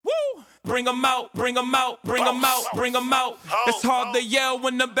bring 'em out, bring 'em out, bring 'em out, bring 'em out. It's hard to yell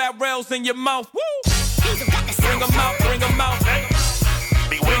when the barrel's in your mouth. Woo! Bring 'em out, bring 'em out.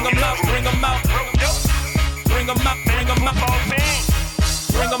 Bring 'em out, bring 'em out. Bring 'em out, bring 'em out.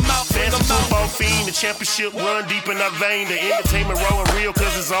 Bring 'em out, bring 'em out. Football fiend, the championship run deep in our vein. The entertainment rolling real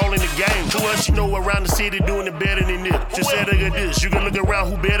cause it's all in the game. To us, you know around the city doing it better than this. Just say look at this, you can look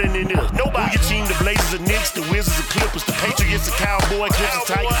around who better than this. Nobody. Who your team, the Blazers, the Knicks, the Wizards, the Clippers, the Patriots, the Cowboys, Clippers,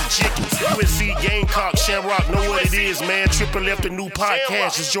 Tigers, the Chickens. USC, Gamecock, Shamrock, know what it is, man. Triple F, the new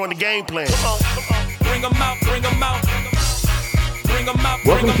podcast, just join the game plan. Bring 'em out, bring 'em out.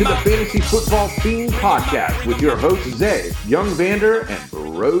 Welcome to the Fantasy Football Fiend Podcast with your hosts, Zay, Young Vander, and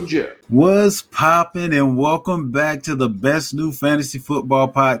Bro Joe. What's poppin', and welcome back to the best new fantasy football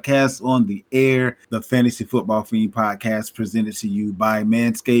podcast on the air, the Fantasy Football Fiend Podcast, presented to you by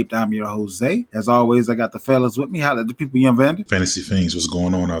Manscaped. I'm your host, Zay. As always, I got the fellas with me. Holla at the people, Young Vander. Fantasy Fiends, what's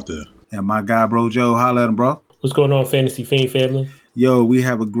going on out there? And my guy, Bro Joe. Holla at him, bro. What's going on, Fantasy Fiend family? Yo, we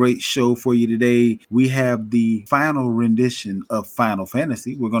have a great show for you today. We have the final rendition of Final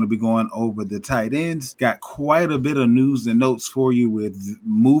Fantasy. We're going to be going over the tight ends. Got quite a bit of news and notes for you with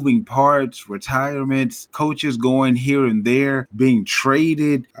moving parts, retirements, coaches going here and there, being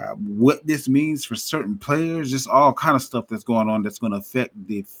traded, what this means for certain players, just all kind of stuff that's going on that's going to affect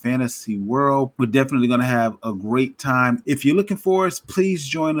the fantasy world. We're definitely going to have a great time. If you're looking for us, please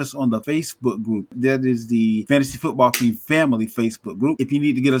join us on the Facebook group. That is the Fantasy Football Fiend Family Facebook group. If you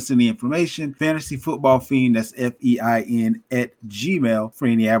need to get us any information, Fantasy Football Fiend, that's FEIN at Gmail for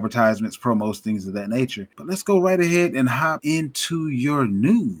any advertisements, promos, things of that nature. But let's go right ahead and hop into your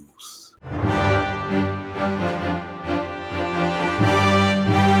news.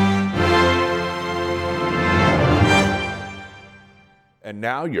 And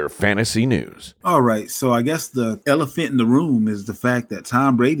now your fantasy news. All right, so I guess the elephant in the room is the fact that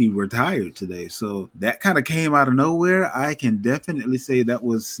Tom Brady retired today. So that kind of came out of nowhere. I can definitely say that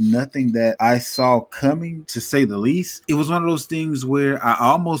was nothing that I saw coming, to say the least. It was one of those things where I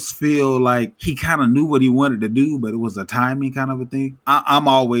almost feel like he kind of knew what he wanted to do, but it was a timing kind of a thing. I'm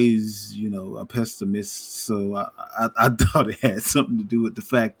always, a pessimist, so I thought it had something to do with the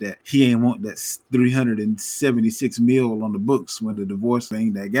fact that he ain't want that $376 million on the books when the divorce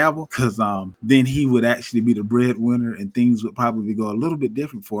thing, that gavel, because then he would actually be the breadwinner and things would probably go a little bit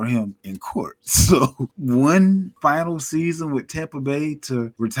different for him in court. So one final season with Tampa Bay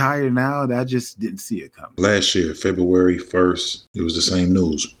to retire now, I just didn't see it coming. Last year, February 1st, it was the same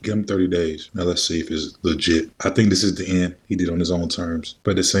news. Give him 30 days. Now let's see if it's legit. I think this is the end. He did on his own terms.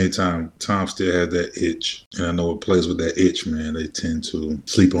 But at the same time, Tom still had that itch. And I know it plays with that itch, man. They tend to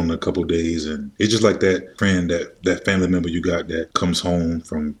sleep on it a couple days. And it's just like that friend, that family member you got that comes home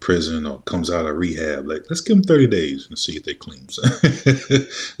from prison or comes out of rehab. Like, let's give them 30 days and see if they clean.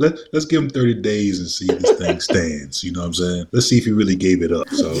 Let's give them 30 days and see if this thing stands. You know what I'm saying? Let's see if he really gave it up.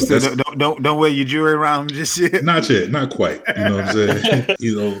 So don't wear your jewelry around just yet. Not yet, not quite. You know what I'm saying?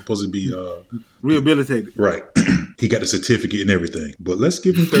 Supposed to be rehabilitated. Right. He got the certificate and everything. But let's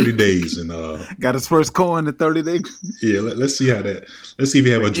give him 30 days and got his first coin in 30 days. Yeah, let's see how that. Let's see if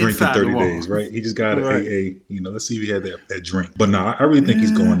he have a drink in 30 days, right? He just got an AA. Let's see if he had that drink. But no, I really think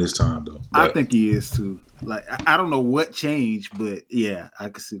he's going this time though. But I think he is too. Like, I don't know what changed, but yeah, I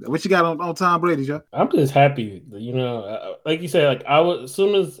can see that. What you got on Tom Brady, Joe? I'm just happy, like you said, like as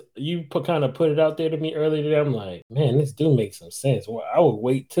soon as you kind of put it out there to me earlier today, I'm like, man, this do make some sense. Well, I would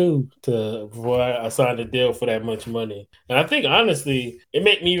wait before I signed a deal for that much money. And I think honestly, it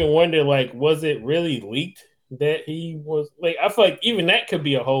made me even wonder, like, was it really leaked that he was, like, I feel like even that could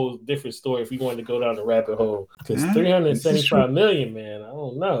be a whole different story if we wanted to go down the rabbit hole. Because $375 million, man, I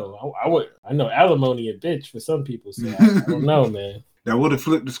don't know. I know alimony a bitch for some people, so I don't know, man. That would have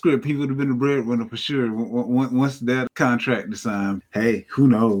flipped the script. He would have been the breadwinner for sure. Once that contract is signed, hey, who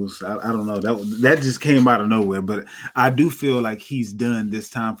knows? I don't know. That just came out of nowhere. But I do feel like he's done this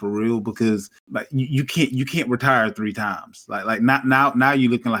time for real, because like you can't retire 3 times. Like not now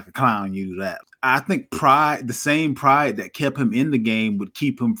you're looking like a clown. You do that. I think the same pride that kept him in the game would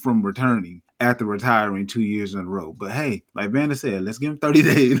keep him from returning after retiring 2 years in a row. But hey, like Vander said, let's give him 30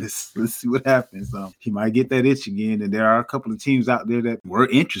 days. Let's see what happens. He might get that itch again. And there are a couple of teams out there that were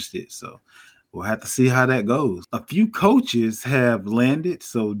interested. So we'll have to see how that goes. A few coaches have landed.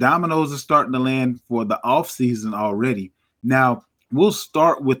 So dominoes are starting to land for the offseason already. Now, we'll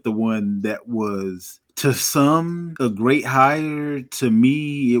start with the one that was, to some, a great hire. To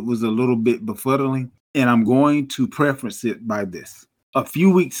me, it was a little bit befuddling. And I'm going to preference it by this. A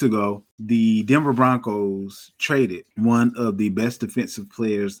few weeks ago, the Denver Broncos traded one of the best defensive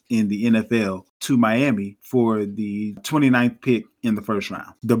players in the NFL to Miami for the 29th pick in the first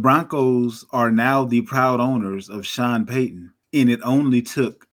round. The Broncos are now the proud owners of Sean Payton, and it only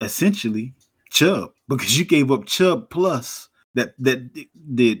took essentially Chubb, because you gave up Chubb plus that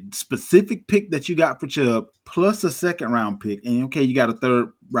the specific pick that you got for Chubb plus a second round pick. And okay, you got a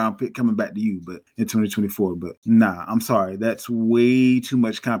third round pick coming back to you, but in 2024. But nah, I'm sorry. That's way too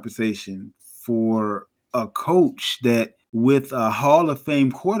much compensation for a coach that, with a Hall of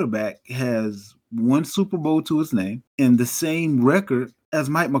Fame quarterback, has one Super Bowl to his name and the same record as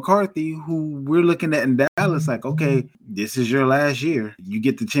Mike McCarthy, who we're looking at in Dallas, like, okay, this is your last year. You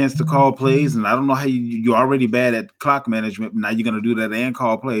get the chance to call plays, and I don't know how you're already bad at clock management, but now you're going to do that and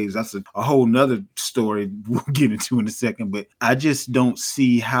call plays. That's a whole nother story we'll get into in a second, but I just don't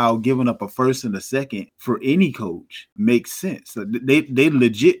see how giving up a first and a second for any coach makes sense. They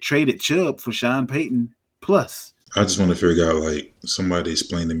legit traded Chubb for Sean Payton plus. I just want to figure out, like, somebody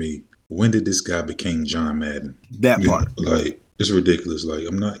explain to me, when did this guy become John Madden? That part. Like, it's ridiculous. Like,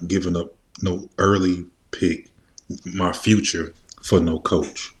 I'm not giving up no early pick, my future, for no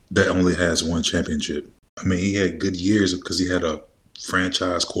coach that only has one championship. I mean, he had good years because he had a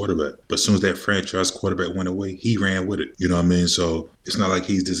franchise quarterback. But as soon as that franchise quarterback went away, he ran with it. You know what I mean? So it's not like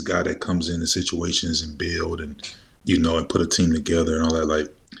he's this guy that comes into situations and build and, you know, and put a team together and all that. Like,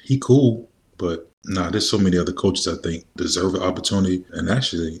 he cool, but nah, there's so many other coaches I think deserve an opportunity. And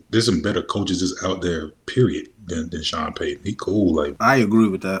actually, there's some better coaches just out there, period, than Sean Payton. He cool. Like, I agree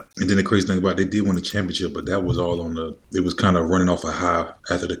with that. And then the crazy thing about it, they did win the championship, but that was all on it was kind of running off a high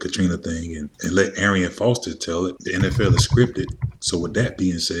after the Katrina thing, and let Arian Foster tell it. The NFL is scripted. So with that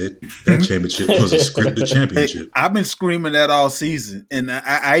being said, that championship was a scripted championship. Hey, I've been screaming that all season, and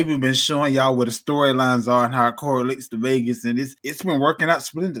I even been showing y'all what the storylines are and how it correlates to Vegas, and it's been working out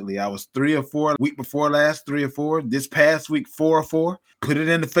splendidly. I was 3 or 4 week before last, 3 or 4. This past week, 4 or 4. Put it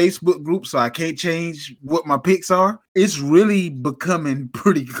in the Facebook group so I can't change what my picks are. It's really becoming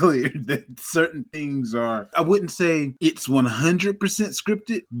pretty clear that certain things are, I wouldn't say it's 100%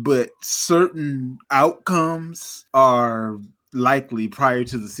 scripted, but certain outcomes are likely prior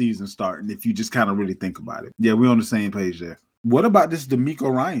to the season starting, if you just kind of really think about it. Yeah, we're on the same page there. What about this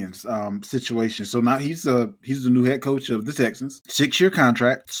DeMeco Ryans situation? So now he's the new head coach of the Texans, 6-year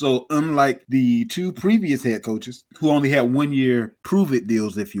contract. So unlike the 2 previous head coaches who only had 1-year prove-it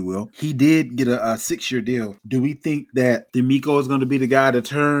deals, if you will, he did get a 6-year deal. Do we think that DeMeco is going to be the guy to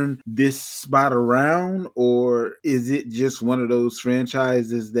turn this spot around, or is it just one of those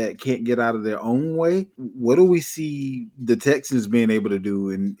franchises that can't get out of their own way? What do we see the Texans being able to do,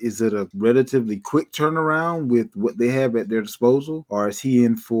 and is it a relatively quick turnaround with what they have at their disposal, or is he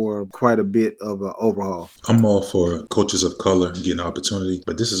in for quite a bit of an overhaul? I'm all for coaches of color getting opportunity,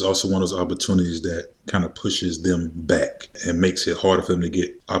 but this is also one of those opportunities that kind of pushes them back and makes it harder for them to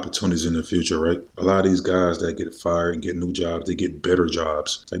get opportunities in the future, right? A lot of these guys that get fired and get new jobs, they get better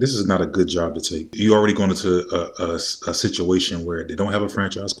jobs. Like, this is not a good job to take. You're already going into a situation where they don't have a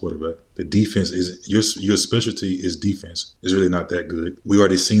franchise quarterback. The defense is your specialty is defense. It's really not that good. We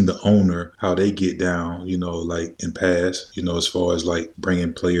already seen the owner, how they get down, you know, like in past, you know, as far as like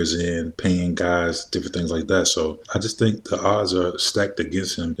bringing players in, paying guys, different things like that. So I just think the odds are stacked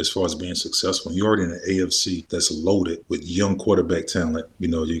against him as far as being successful. You're already in an AFC that's loaded with young quarterback talent. You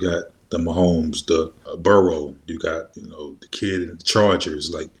know, you got the Mahomes, the Burrow, you got, you know, the kid in the Chargers.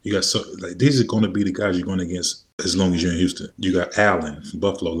 Like, you got these are going to be the guys you're going against as long as you're in Houston. You got Allen from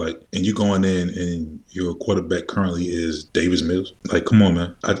Buffalo, like, and you going in and your quarterback currently is Davis Mills. Like, come on,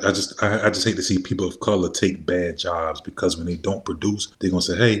 man. I just hate to see people of color take bad jobs, because when they don't produce, they're gonna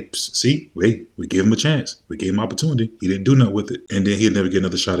say, hey, see, we gave him a chance. We gave him opportunity. He didn't do nothing with it. And then he'll never get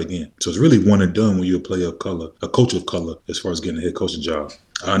another shot again. So it's really one and done when you're a player of color, a coach of color, as far as getting a head coaching job.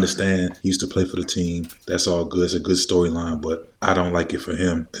 I understand he used to play for the team. That's all good. It's a good storyline, but I don't like it for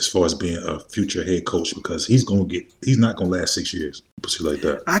him as far as being a future head coach, because he's not gonna last 6 years. Put you like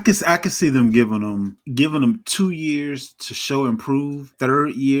that. I can see them giving him 2 years to show improve.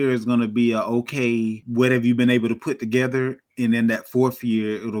 3rd year is gonna be okay. What have you been able to put together? And then that 4th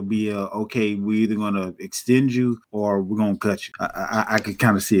year, it'll be okay. We're either gonna extend you or we're gonna cut you. I could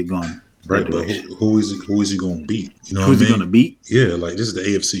kind of see it going. Right, but who is he going to beat? You know, who's he going to beat? Yeah, like, this is the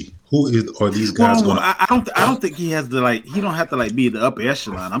AFC. Are these guys going? I don't think he has to, like, he don't have to, like, be the upper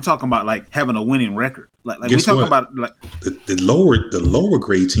echelon. I'm talking about, like, having a winning record. Like we talking about, like, the lower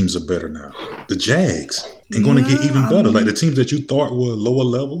grade teams are better now. The Jags are going to get even better. Like, the teams that you thought were lower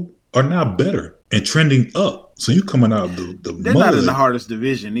level are now better and trending up. So you coming out the They're not in the hardest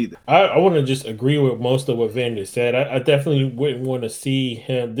division either. I want to just agree with most of what Vander said. I definitely wouldn't want to see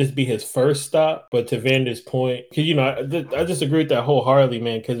this be his first stop, but to Vander's point, because I just agree with that wholeheartedly,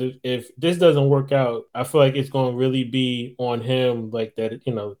 man. Because if this doesn't work out, I feel like it's going to really be on him, like that,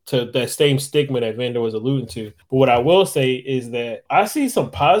 to that same stigma that Vander was alluding to. But what I will say is that I see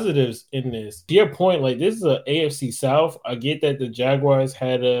some positives in this. To your point, like this is an AFC South. I get that the Jaguars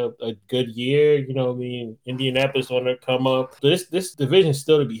had a good year. Indianapolis on their come up. This division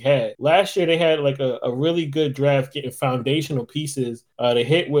still to be had. Last year they had like a really good draft, getting foundational pieces. They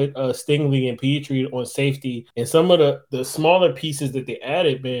hit with Stingley and Petrie on safety, and some of the smaller pieces that they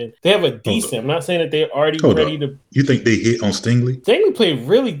added, man, they have a decent. I'm not saying that they're already ready to. You think they hit on Stingley? Stingley played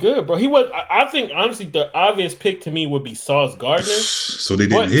really good, bro. He was. I think honestly, the obvious pick to me would be Sauce Gardner. So they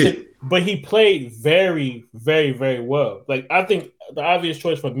didn't hit. But he played very, very, very well. Like, I think the obvious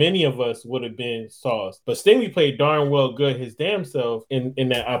choice for many of us would have been Sauce. But Stingley played darn well good his damn self in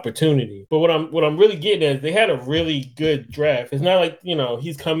that opportunity. But what I'm really getting at is they had a really good draft. It's not like,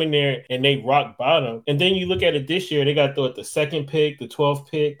 he's coming there and they rock bottom. And then you look at it this year, they got the second pick, the 12th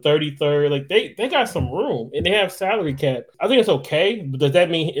pick, 33rd. Like, they got some room and they have salary cap. I think it's okay. But does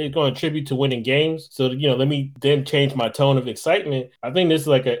that mean it's going to contribute to winning games? So, let me then change my tone of excitement. I think this is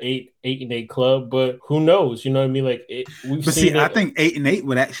like an 8-8 club, but who knows? You know what I mean? Like, I think 8-8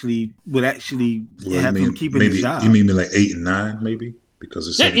 would actually have him keeping his job. You mean like 8 and 9, maybe? Because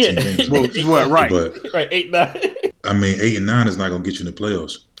it's 17 games. Well, right. But, right, 8-9. I mean, 8 and 9 is not going to get you in the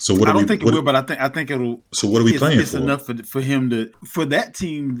playoffs. So what I don't think it will, but I think it'll. So what are we playing for? It's enough for him for that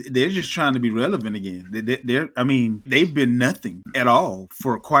team. They're just trying to be relevant again. They've been nothing at all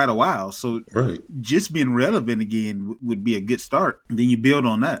for quite a while. So just being relevant again would be a good start. And then you build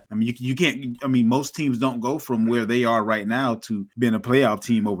on that. I mean, you can't. I mean, most teams don't go from where they are right now to being a playoff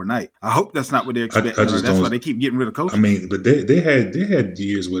team overnight. I hope that's not what they're expecting. That's why they keep getting rid of coaches. I mean, but they had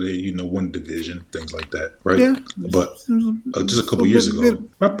years where they won division, things like that, right? Yeah. But just a couple years ago.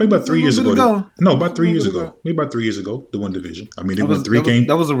 Maybe about 3 years ago. About 3 years ago. Maybe about 3 years ago, they won division. I mean, they won 3 games.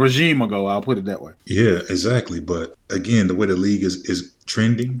 That was a regime ago. I'll put it that way. Yeah, exactly. But again, the way the league is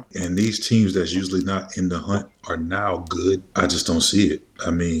trending, and these teams that's usually not in the hunt are now good. I just don't see it.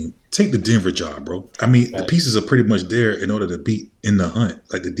 I mean, take the Denver job, bro. I mean, the pieces are pretty much there in order to beat in the hunt.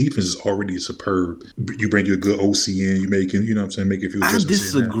 Like, the defense is already superb. You bring your good OC in, make it feel. I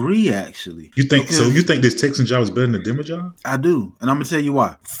disagree, actually. You think so? You think this Texan job is better than the Denver job? I do, and I'm gonna tell you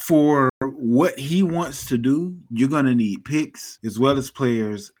why. For what he wants to do, you're gonna need picks as well as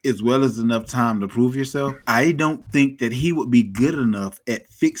players, as well as enough time to prove yourself. I don't think that he would be good enough at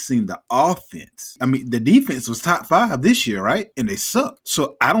fixing the offense. I mean, the defense was top 5 this year, right? And they suck.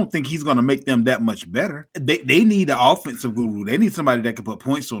 So I don't think he's gonna make them that much better. They need an offensive guru. They need somebody that can put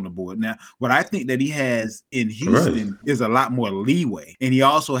points on the board. Now, what I think that he has in Houston is a lot more leeway, and he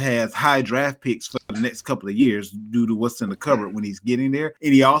also has high draft picks for the next couple of years due to what's in the cupboard when he's getting there,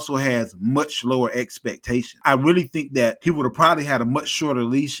 and he also has much lower expectations. I really think that he would have probably had a much shorter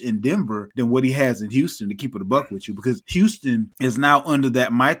leash in Denver than what he has in Houston, to keep it a buck with you, because Houston is now under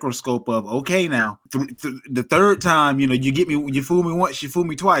that microscope of, okay, now the third time, you fool me once, you fool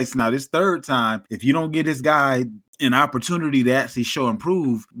me twice. Now this third time, if you don't get this guy an opportunity to actually show and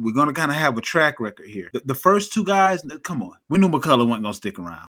prove, we're going to kind of have a track record here. The first 2 guys, come on. We knew McCullough wasn't going to stick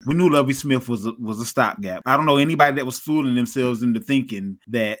around. We knew Lovie Smith was a stopgap. I don't know anybody that was fooling themselves into thinking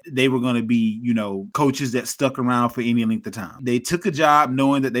that they were going to be, coaches that stuck around for any length of time. They took a job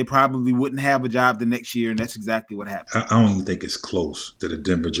knowing that they probably wouldn't have a job the next year, and that's exactly what happened. I don't even think it's close that the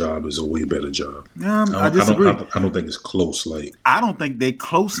Denver job is a way better job. I disagree. I don't think it's close. Like, I don't think they're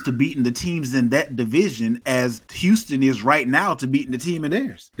close to beating the teams in that division as Houston is right now to beating the team in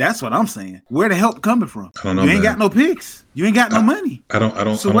theirs. That's what I'm saying. Where the help coming from? I don't know, you ain't got no picks. You ain't got no money.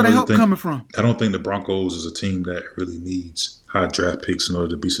 So where the help coming from? I don't think the Broncos is a team that really needs high draft picks in order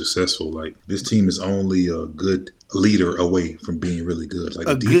to be successful. Like, this team is only a good leader away from being really good. Like,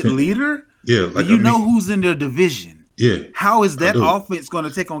 good leader? Yeah. Like, who's in their division. Yeah. How is that offense going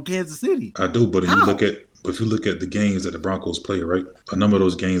to take on Kansas City? I do, but if you look at the games that the Broncos play, right, a number of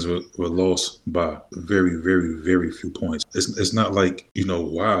those games were lost by very, very, very few points. It's not like,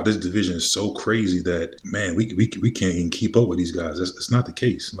 wow, this division is so crazy that, man, we can't even keep up with these guys. It's not the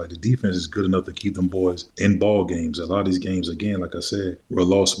case. Like, the defense is good enough to keep them boys in ball games. A lot of these games, again, like I said, were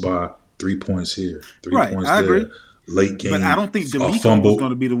lost by 3 points here, 3 points there. I agree. Late game. But I don't think DeMeco was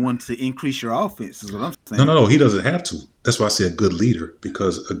going to be the one to increase your offense, is what I'm saying. No, he doesn't have to. That's why I say a good leader,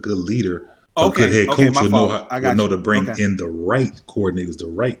 because a good leader, a good head coach will know to bring in the right coordinators, the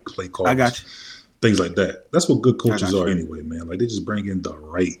right play callers. I got you. things like that. That's what good coaches are anyway, man. Like they just bring in the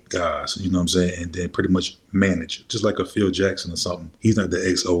right guys, you know what I'm saying, and then pretty much manage, just like a Phil Jackson or something. He's not the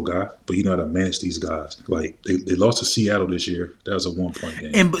XO guy, but he know how to manage these guys. Like they lost to Seattle this year. That was a 1-point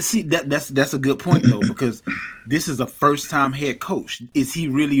game. And but see that's a good point though, because this is a first-time head coach. Is he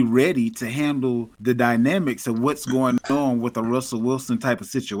really ready to handle the dynamics of what's going on with a Russell Wilson type of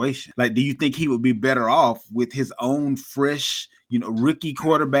situation? Like, do you think he would be better off with his own fresh, rookie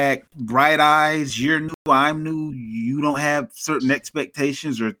quarterback, bright eyes, you're new, I'm new, you don't have certain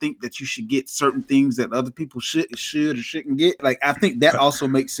expectations or think that you should get certain things that other people should or shouldn't get? Like, I think that also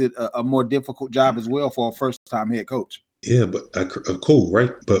makes it a more difficult job as well for a first-time head coach. Yeah, but cool,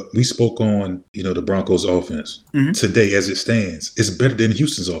 right? But we spoke on, the Broncos offense. Mm-hmm. Today, as it stands, it's better than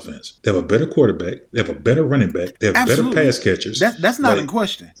Houston's offense. They have a better quarterback. They have a better running back. They have better pass catchers. That's not in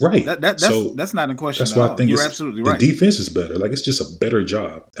question. Right. That's not in question. That's why I think you're absolutely right. The defense is better. Like, it's just a better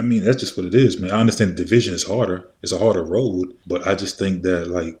job. I mean, that's just what it is, man. I understand the division is harder. It's a harder road, but I just think that,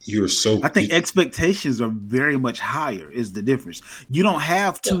 like, I think expectations are very much higher is the difference. You don't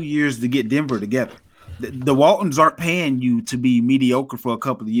have 2 years to get Denver together. The Waltons aren't paying you to be mediocre for a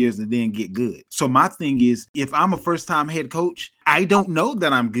couple of years and then get good. So my thing is, if I'm a first-time head coach, I don't know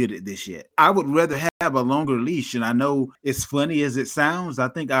that I'm good at this yet. I would rather have a longer leash. And I know it's funny as it sounds. I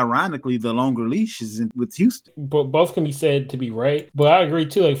think, ironically, the longer leash is with Houston. But both can be said to be right. But I agree,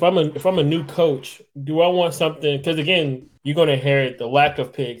 too. Like, if I'm a new coach, do I want something? Because, again, you're going to inherit the lack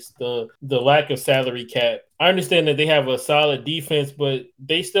of picks, the lack of salary cap. I understand that they have a solid defense, but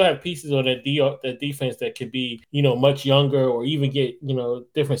they still have pieces on that defense that could be, much younger or even get,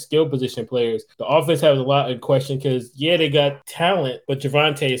 different skill position players. The offense has a lot in question because, they got talent, but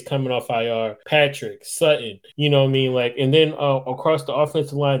Javonte is coming off IR, Patrick, Sutton, you know what I mean? Like, and then across the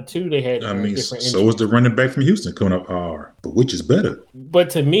offensive line, too, they had different injuries. So was the running back from Houston coming off IR, but which is better? But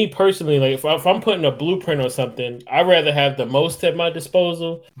to me personally, like if I'm putting a blueprint on something, I'd rather have the most at my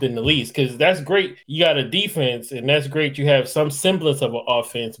disposal than the least, because that's great. You got a defense, and that's great. You have some semblance of an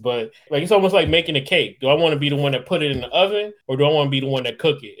offense, but like it's almost like making a cake. Do I want to be the one that put it in the oven, or do I want to be the one that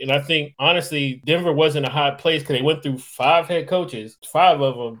cook it? And I think, honestly, Denver wasn't a hot place because they went through 5 head coaches, 5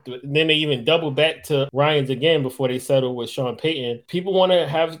 of them. And then they even doubled back to Ryans again before they settled with Sean Payton. People want to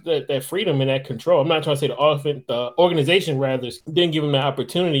have that freedom and that control. I'm not trying to say the organization rather didn't give them the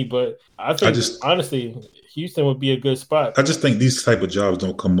opportunity, but I think honestly, Houston would be a good spot. I just think these type of jobs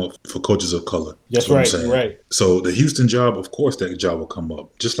don't come up for coaches of color. That's right, right. So the Houston job, of course, that job will come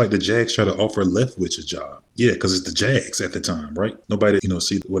up. Just like the Jags try to offer Leftwich a job. Yeah, because it's the Jags at the time, right? Nobody,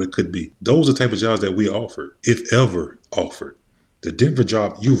 see what it could be. Those are the type of jobs that we offered, if ever offered. The Denver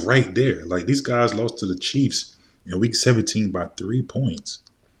job, you right there. Like, these guys lost to the Chiefs in week 17 by 3 points,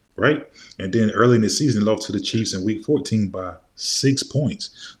 right? And then early in the season, lost to the Chiefs in week 14 by 6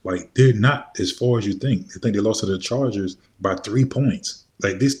 points. Like, they're not as far as you think. I think they lost to the Chargers by 3 points.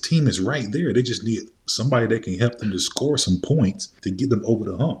 Like, this team is right there. They just need somebody that can help them to score some points to get them over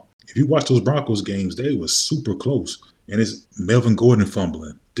the hump. If you watch those Broncos games, they were super close. And it's Melvin Gordon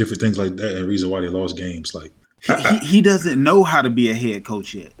fumbling, different things like that, and the reason why they lost games. Like, he doesn't know how to be a head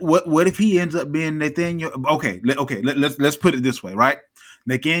coach yet. What if he ends up being Nathaniel? Okay. Let's put it this way, right?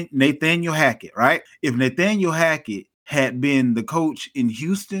 Nathaniel Hackett, right? If Nathaniel Hackett had been the coach in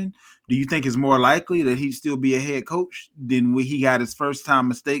Houston, do you think it's more likely that he'd still be a head coach than when he got his first time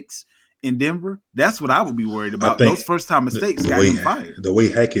mistakes in Denver? That's what I would be worried about. Those first time mistakes got him fired. The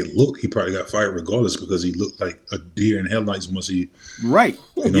way Hackett looked, he probably got fired regardless because he looked like a deer in headlights once he. Right.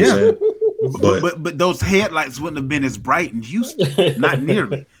 You know what I'm saying? But those headlights wouldn't have been as bright in Houston. Not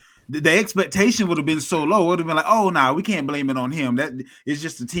nearly. The expectation would have been so low. It would have been like, oh, no, we can't blame it on him. That it's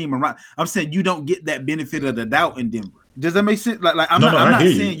just the team around. I'm saying you don't get that benefit of the doubt in Denver. Does that make sense? I'm not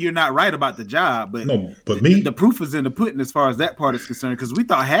saying you're not right about the job, but the proof is in the pudding as far as that part is concerned, because we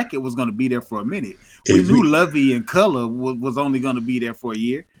thought Hackett was going to be there for a minute. We knew Lovey and Culler was only going to be there for a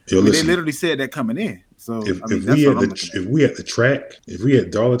year. They literally said that coming in. So if we at the track, if we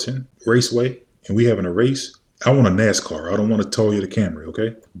at Darlington Raceway and we having a race, I want a NASCAR. I don't want to tow you the Camry,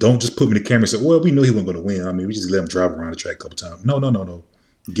 okay? Don't just put me in the Camry and say, well, we knew he wasn't going to win. I mean, we just let him drive around the track a couple times. No.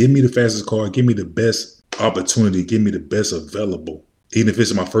 Give me the fastest car. Give me the best opportunity. Give me the best available. Even if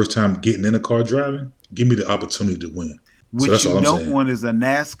it's my first time getting in a car driving, give me the opportunity to win. What you don't want is a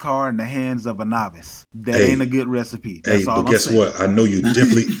NASCAR in the hands of a novice. That ain't a good recipe. That's all but guess what? I know you're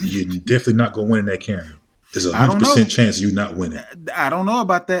definitely not going to win in that Camry. There's a 100% chance you're not winning. I don't know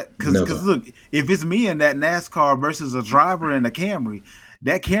about that because look, if it's me in that NASCAR versus a driver in a Camry,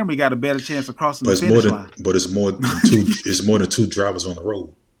 that Camry got a better chance of crossing the finish line. But it's more than two. It's more than 2 drivers on the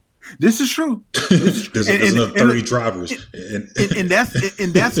road. This is true. There's another 30 drivers. And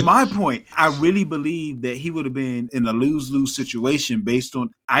that's my point. I really believe that he would have been in a lose-lose situation based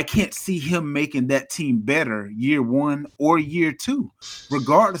on I can't see him making that team better year 1 or year 2,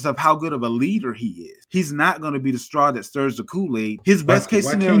 regardless of how good of a leader he is. He's not going to be the straw that stirs the Kool-Aid. His best case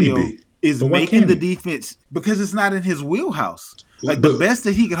scenario is making the defense, because it's not in his wheelhouse. Like the best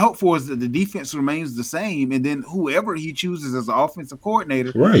that he could hope for is that the defense remains the same, and then whoever he chooses as an offensive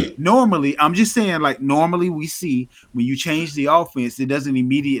coordinator. Right. Normally, I'm just saying, like normally we see when you change the offense, it doesn't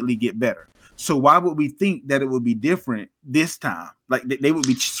immediately get better. So why would we think that it would be different this time? Like they would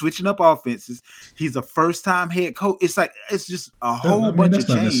be switching up offenses. He's a first-time head coach. It's like it's just a whole bunch of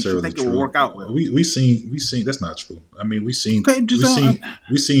change. I think it will work out well. We seen that's not true. I mean, we seen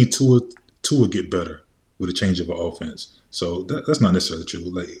Tua get better with a change of an offense. So that's not necessarily true.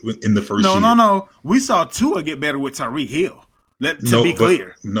 Like in the first year. No. We saw Tua get better with Tyreek Hill. To be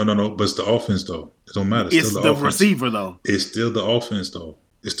clear. No. But it's the offense, though. It don't matter. It's still the receiver, though. It's still the offense, though.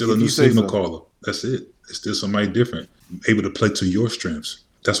 It's still a new signal caller. That's it. It's still somebody different, able to play to your strengths.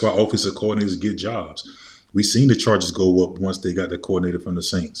 That's why offensive coordinators get jobs. We seen the Chargers go up once they got the coordinator from the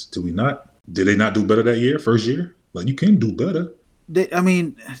Saints. Did we not? Did they not do better that year, first year? Like, you can do better. They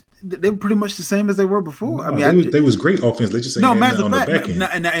were pretty much the same as they were before. No, they was great offense. They just ain't matter on of fact, the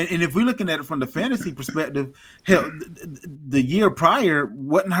back end. And if we're looking at it from the fantasy perspective, hell, the year prior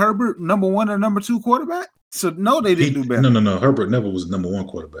wasn't Herbert number 1 or number 2 quarterback? So no, they didn't do better. No. Herbert never was the number 1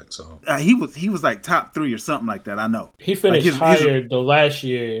 quarterback. So he was like top 3 or something like that. I know he finished higher the last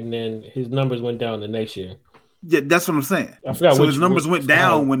year, and then his numbers went down the next year. Yeah, that's what I'm saying. I forgot. So his numbers went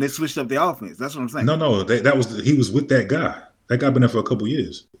down when they switched up the offense. That's what I'm saying. No, he was with that guy. That guy been there for a couple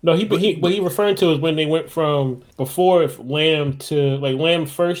years. No, what he referring to is when they went from before Lamb to like Lamb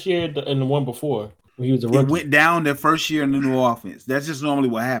first year and the one before. He was a rookie. It went down their first year in the new offense. That's just normally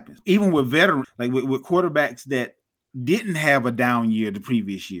what happens. Even with veterans, like with quarterbacks that didn't have a down year the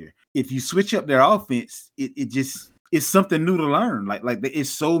previous year, if you switch up their offense, it's something new to learn. Like it's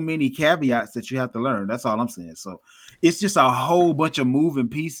so many caveats that you have to learn. That's all I'm saying. So it's just a whole bunch of moving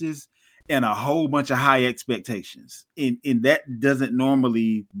pieces and a whole bunch of high expectations. And that doesn't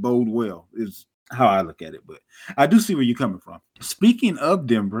normally bode well, is how I look at it. But I do see where you're coming from. Speaking of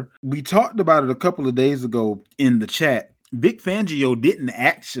Denver, we talked about it a couple of days ago in the chat. Vic Fangio didn't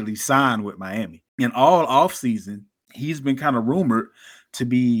actually sign with Miami. In all offseason, he's been kind of rumored to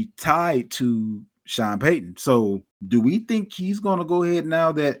be tied to Sean Payton. So do we think he's going to go ahead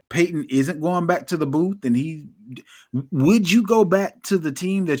now that Payton isn't going back to the booth? And would you go back to the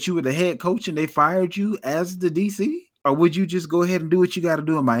team that you were the head coach and they fired you as the DC? Or would you just go ahead and do what you got to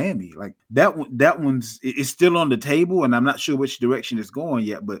do in Miami? Like that one's still on the table, and I'm not sure which direction it's going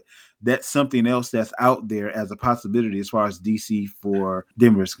yet, but that's something else that's out there as a possibility as far as DC for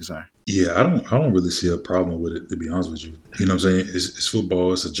Denver is concerned. Yeah, I don't really see a problem with it, to be honest with you. You know what I'm saying? It's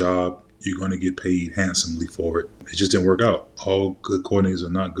football, it's a job. You're going to get paid handsomely for it. It just didn't work out. All good coordinators are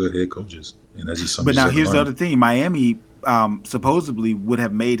not good head coaches, and that's just something. But now here's the other thing: Miami supposedly would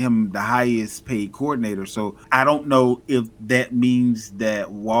have made him the highest paid coordinator. So I don't know if that means that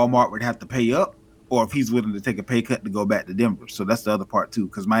Walmart would have to pay up, or if he's willing to take a pay cut to go back to Denver. So that's the other part too,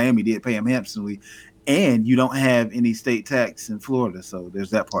 because Miami did pay him handsomely, and you don't have any state tax in Florida. So there's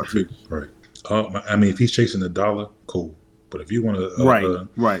that part too. Right. I mean, if he's chasing the dollar, cool. But if you want to,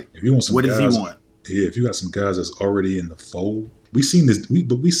 right. If you want some, what guys, does he want? Yeah, if you got some guys that's already in the fold, we've seen this.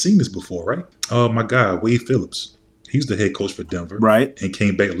 We've seen this before, right? My guy Wade Phillips, he's the head coach for Denver, right? And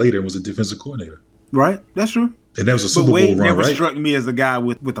came back later and was a defensive coordinator, right? That's true. And that was a Super Bowl Wade run, never right? struck me as a guy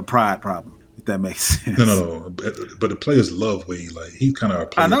with a pride problem, if that makes sense. No. But the players love Wade. Like he's kind of a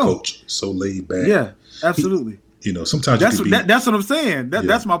player coach, so laid back. Yeah, absolutely. Sometimes that's what I'm saying.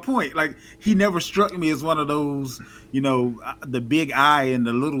 That's my point. Like he never struck me as one of those, the big I and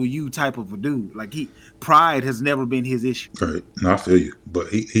the little U type of a dude. Like pride has never been his issue. Right. No, I feel you. But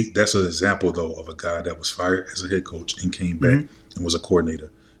he that's an example though of a guy that was fired as a head coach and came back and was a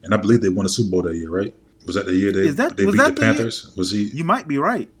coordinator. And I believe they won a Super Bowl that year, right? Was that the year they beat the Panthers? Year? Was he? You might be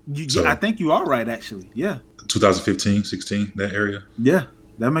right. I think you are right, actually. Yeah. 2015, 16, that area. Yeah.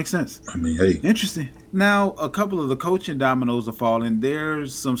 That makes sense. I mean, hey. Interesting. Now, a couple of the coaching dominoes are falling.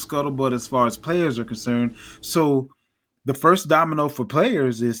 There's some scuttlebutt as far as players are concerned. So the first domino for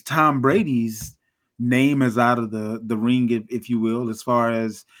players is Tom Brady's name is out of the ring, if you will, as far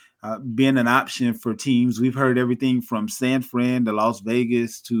as being an option for teams. We've heard everything from San Fran to Las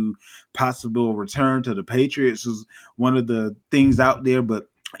Vegas to possible return to the Patriots was one of the things out there. But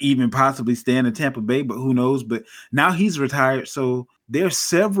even possibly staying in Tampa Bay, but who knows? But now he's retired, so there's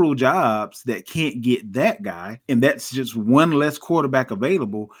several jobs that can't get that guy, and that's just one less quarterback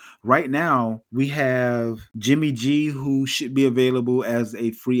available. Right now, we have Jimmy G, who should be available as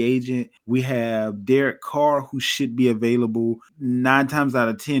a free agent. We have Derek Carr, who should be available 9 times out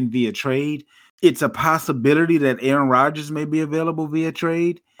of 10 via trade. It's a possibility that Aaron Rodgers may be available via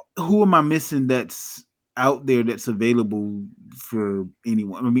trade. Who am I missing that's out there that's available for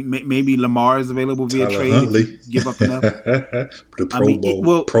anyone? I mean, maybe Lamar is available via Tyler trade. Huntley. Give up enough.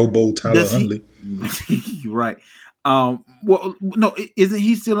 The Pro Bowl Tyler Huntley. You're right. Well, no, isn't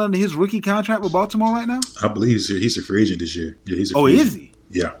he still under his rookie contract with Baltimore right now? I believe he's a free agent this year. Yeah, he's a free agent. Is he?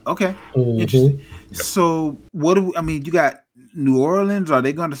 Yeah. Okay. Interesting. So you got New Orleans. Are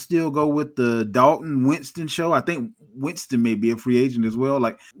they going to still go with the Dalton Winston show? I think Winston may be a free agent as well.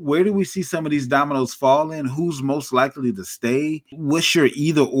 Like, where do we see some of these dominoes fall in? Who's most likely to stay? What's your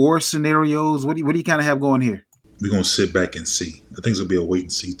either or scenarios? What do you kind of have going here? We're going to sit back and see. I think it's going to be a wait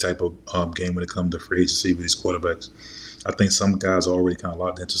and see type of game when it comes to free agency with these quarterbacks. I think some guys are already kind of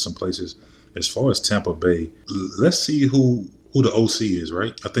locked into some places. As far as Tampa Bay, let's see who the OC is,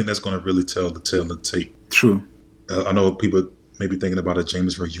 right? I think that's going to really tell the tale of the tape. True. I know people may be thinking about a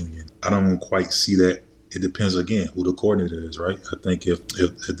Jameis reunion. I don't quite see that. It depends, again, who the coordinator is, right? I think if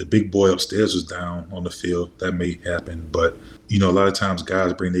the big boy upstairs is down on the field, that may happen. But, a lot of times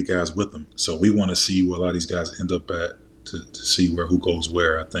guys bring their guys with them. So we want to see where a lot of these guys end up at to see who goes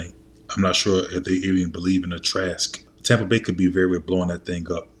where, I think. I'm not sure if they even believe in a Trask. Tampa Bay could be very blowing that thing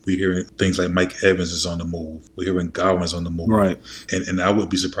up. We're hearing things like Mike Evans is on the move. We're hearing Godwin's on the move. Right. And I would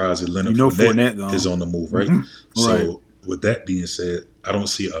be surprised if Leonard Fournette is on the move, right? Mm-hmm. Right. So with that being said, I don't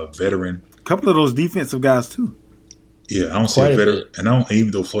see a veteran. A couple of those defensive guys too. Yeah, I don't see a veteran. And I don't,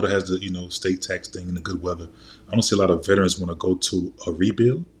 even though Florida has the, state tax thing and the good weather, I don't see a lot of veterans want to go to a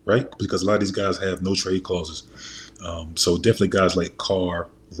rebuild, right? Because a lot of these guys have no trade clauses. So definitely guys like Carr,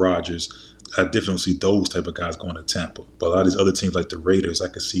 Rodgers, I definitely don't see those type of guys going to Tampa. But a lot of these other teams like the Raiders, I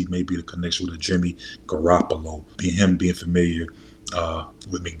could see maybe the connection with a Jimmy Garoppolo, being familiar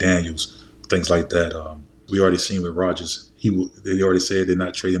with McDaniels, things like that. We already seen with Rodgers. They already said they're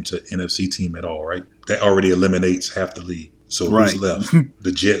not trading him to NFC team at all, right? That already eliminates half the league. So who's left?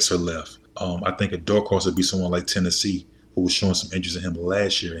 The Jets are left. I think a dark horse would be someone like Tennessee, who was showing some interest in him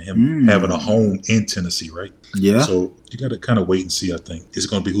last year, and him having a home in Tennessee, right? Yeah. So you got to kind of wait and see. I think it's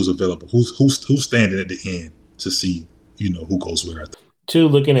going to be who's available, who's standing at the end to see, who goes where. I think. Two,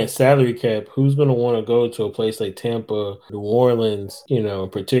 looking at salary cap, who's going to want to go to a place like Tampa, New Orleans, in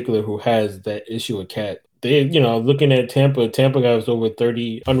particular, who has that issue with cap? They, looking at Tampa has over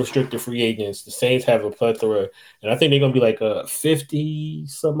 30 unrestricted free agents. The Saints have a plethora, and I think they're going to be like a 50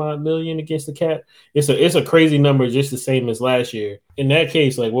 some odd million against the cap. It's a crazy number, just the same as last year. In that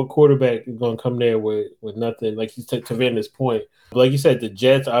case, like, what quarterback is going to come there with nothing? Like, to Vander's point, but like you said, the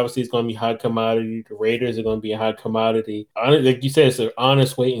Jets obviously is going to be high commodity. The Raiders are going to be a high commodity. Like you said, it's an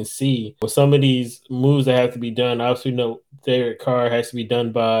honest wait and see. With some of these moves that have to be done, obviously, Derek Carr has to be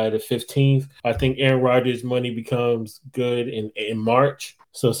done by the 15th. I think Aaron Rodgers' money becomes good in March.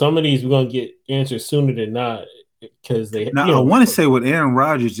 So some of these we're going to get answers sooner than not. Because they now, I want to say with Aaron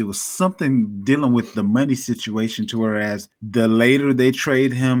Rodgers, it was something dealing with the money situation to whereas the later they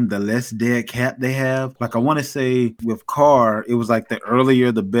trade him, the less dead cap they have. Like I want to say with Carr, it was like the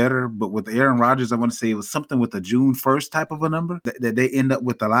earlier the better. But with Aaron Rodgers, I want to say it was something with a June 1st type of a number that they end up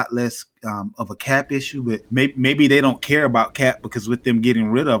with a lot less of a cap issue. But maybe they don't care about cap because with them getting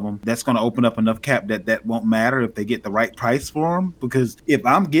rid of them, that's going to open up enough cap that won't matter if they get the right price for them. Because if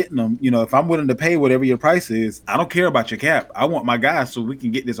I'm getting them, if I'm willing to pay whatever your price is, I don't care about your cap. I want my guys so we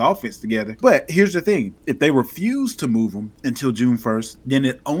can get this offense together. But here's the thing. If they refuse to move him until June 1st, then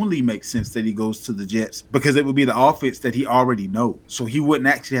it only makes sense that he goes to the Jets because it would be the offense that he already knows. So he wouldn't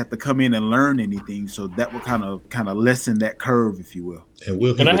actually have to come in and learn anything. So that would kind of lessen that curve, if you will. And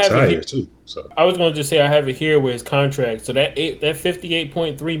will he retire too? So I was going to just say I have it here with his contract. So that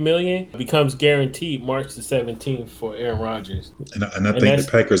 $58.3 million becomes guaranteed March the 17th for Aaron Rodgers. And I think the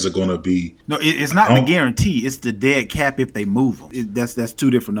Packers are going to be. No, it's not the guarantee. It's the dead cap if they move him. That's two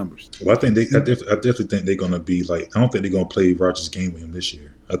different numbers. Well, I definitely think they're going to be like. I don't think they're going to play Rodgers' game with him this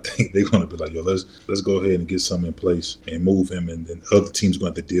year. I think they're going to be like, yo, let's go ahead and get something in place and move him. And then other teams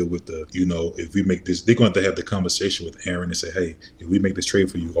going to have to deal with if we make this, they're going to have the conversation with Aaron and say, hey, if we make this trade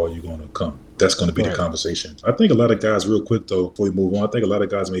for you, are you going to come? That's going to be the conversation. I think a lot of guys, real quick though, before we move on, I think a lot of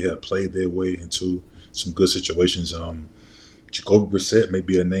guys may have played their way into some good situations. Jacoby Brissett may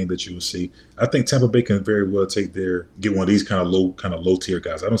be a name that you will see. I think Tampa Bay can very well get one of these kind of low tier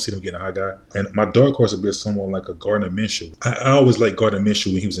guys. I don't see them getting a high guy. And my dark horse would be someone like a Gardner Minshew. I always liked Gardner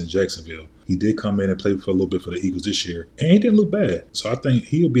Minshew when he was in Jacksonville. He did come in and play for a little bit for the Eagles this year, and he didn't look bad. So I think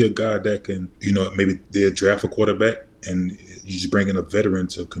he'll be a guy that can, maybe they'll draft a quarterback and you just bring in a veteran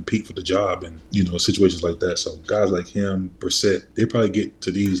to compete for the job and, situations like that. So guys like him, Brissett, they probably get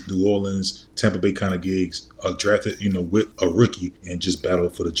to these New Orleans, Tampa Bay kind of gigs, drafted, with a rookie and just battle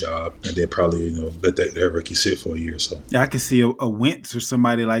for the job. And then probably, let that rookie sit for a year or so. Yeah, I can see a Wentz or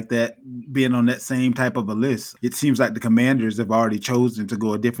somebody like that being on that same type of a list. It seems like the Commanders have already chosen to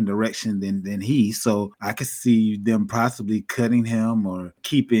go a different direction than he. So I could see them possibly cutting him or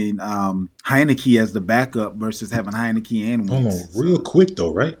keeping Heineke as the backup versus having Heineke and Wentz. Hold on, real quick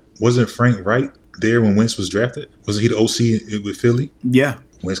though, right? Wasn't Frank Wright there when Wentz was drafted? Wasn't he the OC with Philly? Yeah.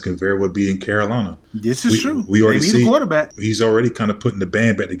 Wentz can very well be in Carolina. This is true. We already see the quarterback. He's already kind of putting the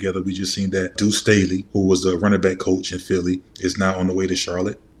band back together. We just seen that Deuce Staley, who was the running back coach in Philly, is now on the way to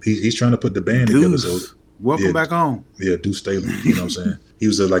Charlotte. He's trying to put the band together. So welcome back home. Yeah, Deuce Staley. You know what I'm saying? He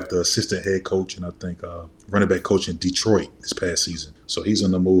was like the assistant head coach and I think running back coach in Detroit this past season. So he's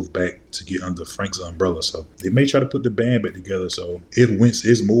on the move back to get under Frank's umbrella. So they may try to put the band back together. So if Wentz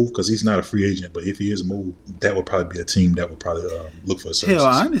is moved, because he's not a free agent, but if he is moved, that would probably be a team that would probably look for a services. Hell,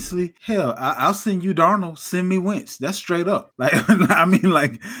 honestly, I'll send you Darnold. Send me Wentz. That's straight up. Like, I mean,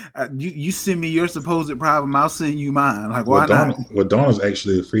 like you send me your supposed problem, I'll send you mine. Like, why not? Well, Darnold's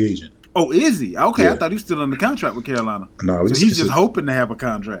actually a free agent. Oh, is he? Okay, yeah. I thought he was still under contract with Carolina. No, so he's just hoping to have a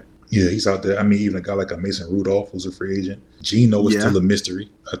contract. Yeah, he's out there. I mean, even a guy like a Mason Rudolph who's a free agent. Geno is still a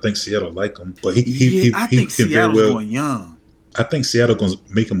mystery. I think Seattle like him, but he Seattle's going young. I think Seattle going to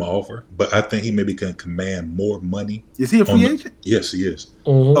make him an offer, but I think he maybe can command more money. Is he a free agent? Yes, he is.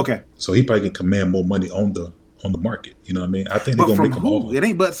 Mm-hmm. Okay, so he probably can command more money on the market. You know what I mean? I think they're going to make him an offer. It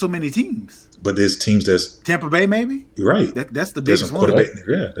ain't but so many teams. But there's teams that's Tampa Bay, maybe. Right. That's the biggest one.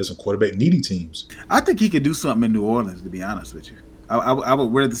 Yeah, there's some quarterback needy teams. I think he could do something in New Orleans. To be honest with you, I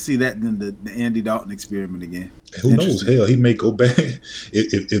would rather see that than the Andy Dalton experiment again. Who knows? Hell, he may go back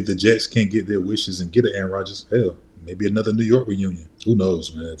if the Jets can't get their wishes and get an Aaron Rodgers. Hell, maybe another New York reunion. Who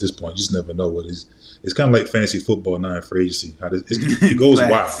knows, man? At this point, you just never know what is. It's kind of like fantasy football now in free agency. It goes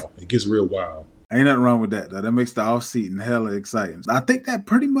wild. It gets real wild. Ain't nothing wrong with that, though. That makes the off-season hella exciting. I think that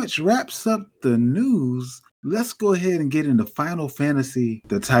pretty much wraps up the news. Let's go ahead and get into Final Fantasy,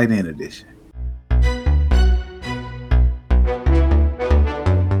 the tight end edition.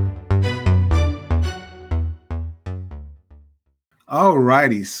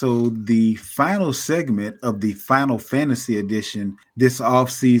 Alrighty, so the final segment of the Final Fantasy edition this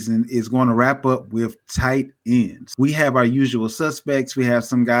offseason is going to wrap up with tight ends. We have our usual suspects. We have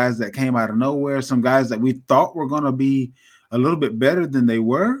some guys that came out of nowhere, some guys that we thought were going to be a little bit better than they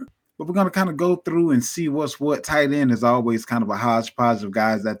were, but we're going to kind of go through and see what's what. Tight end is always kind of a hodgepodge of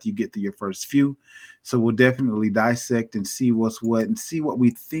guys after you get to your first few. So we'll definitely dissect and see what's what and see what we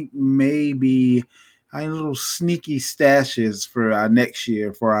think may be little sneaky stashes for our next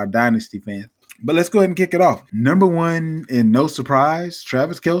year for our Dynasty fans. But let's go ahead and kick it off. Number one, and no surprise,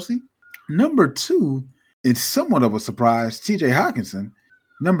 Travis Kelce. Number two, and somewhat of a surprise, TJ Hockenson.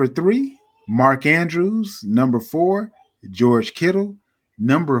 Number three, Mark Andrews. Number four, George Kittle.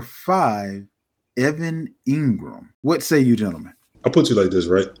 Number five, Evan Ingram. What say you, gentlemen? I'll put you like this,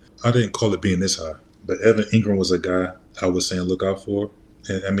 right? I didn't call it being this high, but Evan Ingram was a guy I was saying look out for.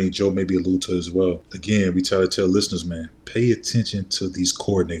 And I mean, Joe maybe allude to it as well. Again, we try to tell listeners, man, pay attention to these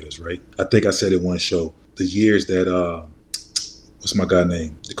coordinators, right? I think I said it one show. The years that, what's my guy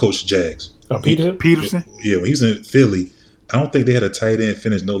name? The coach Jags. Peterson? Yeah, when he was in Philly, I don't think they had a tight end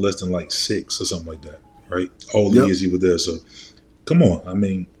finish no less than like 6 or something like that, right? All the years he was there. So, come on. I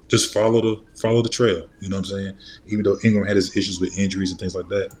mean, just follow the trail. You know what I'm saying? Even though Ingram had his issues with injuries and things like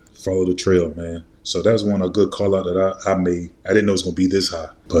that, follow the trail, man. So that was a good call out that I made. I didn't know it was going to be this high,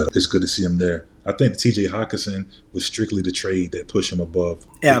 but it's good to see him there. I think TJ Hockenson was strictly the trade that pushed him above.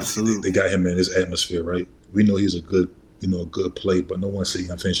 Absolutely. They got him in his atmosphere, right? We know he's a good play, but no one see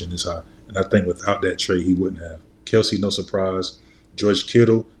him finishing this high. And I think without that trade, he wouldn't have. Kelce, no surprise. George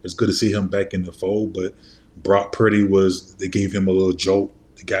Kittle, it's good to see him back in the fold, but Brock Purdy they gave him a little jolt.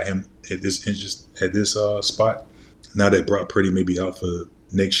 They got him at this spot. Now that Brock Purdy may be out for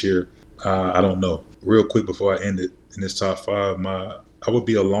next year, I don't know. Real quick before I end it in this top 5, I would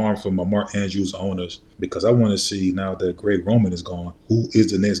be alarmed for my Mark Andrews owners because I want to see now that Greg Roman is gone, who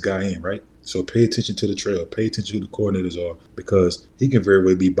is the next guy in, right? So pay attention to the trail. Pay attention to who the coordinators are because he can very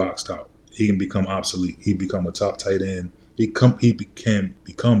well be boxed out. He can become obsolete. He become a top tight end. He can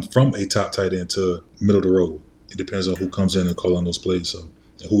become from a top tight end to middle of the road. It depends on who comes in and call on those plays, so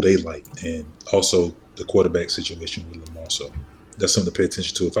and who they like, and also the quarterback situation with Lamar. So that's something to pay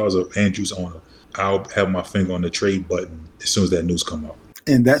attention to. If I was an Andrews owner, I'll have my finger on the trade button as soon as that news come out.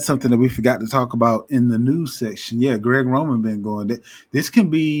 And that's something that we forgot to talk about in the news section. Yeah, Greg Roman been going. This can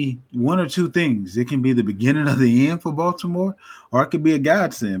be one or two things. It can be the beginning of the end for Baltimore, or it could be a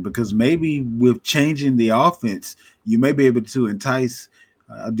godsend, because maybe with changing the offense, you may be able to entice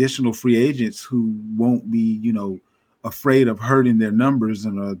additional free agents who won't be, afraid of hurting their numbers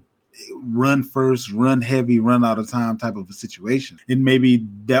in a run first, run heavy, run out of time type of a situation. And maybe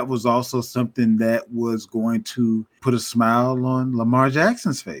that was also something that was going to put a smile on Lamar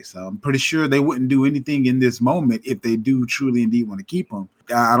Jackson's face. I'm pretty sure they wouldn't do anything in this moment if they do truly indeed want to keep him.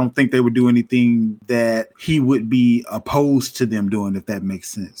 I don't think they would do anything that he would be opposed to them doing, if that makes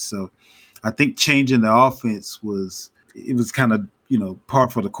sense. So I think changing the offense was kind of, par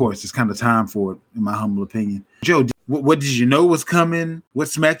for the course. It's kind of time for it, in my humble opinion. Joe, what did you know was coming? What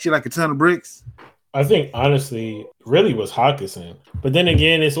smacked you like a ton of bricks? I think, honestly, really was Hockenson. But then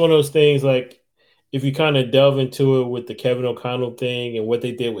again, it's one of those things, like, if you kind of delve into it with the Kevin O'Connell thing and what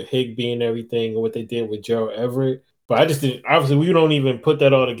they did with Higbee and everything and what they did with Gerald Everett. But I just didn't, obviously, we don't even put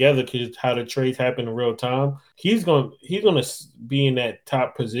that all together because how the trades happen in real time. He's going to be in that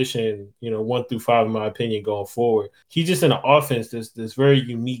top position, 1 through 5, in my opinion, going forward. He's just in an offense that's very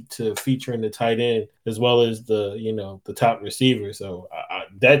unique to featuring the tight end as well as the top receiver. So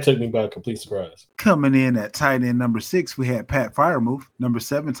that took me by a complete surprise. Coming in at tight end number 6, we had Pat Freiermuth. Number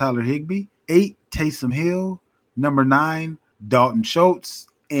 7, Tyler Higbee. 8, Taysom Hill. Number 9, Dalton Schultz.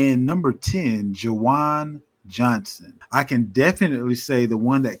 And number 10, Juwan Johnson. I can definitely say the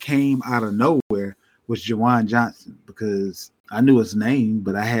one that came out of nowhere was Juwan Johnson, because I knew his name,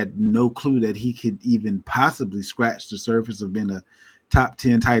 but I had no clue that he could even possibly scratch the surface of being a top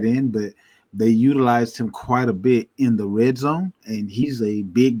 10 tight end. But they utilized him quite a bit in the red zone, and he's a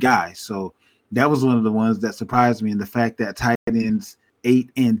big guy. So that was one of the ones that surprised me, and the fact that tight ends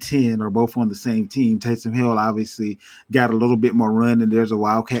 8 and 10 are both on the same team. Taysom Hill obviously got a little bit more run, and there's a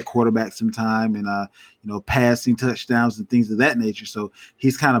Wildcat quarterback sometime, and passing touchdowns and things of that nature. So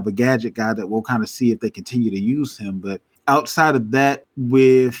he's kind of a gadget guy that we'll kind of see if they continue to use him. But outside of that,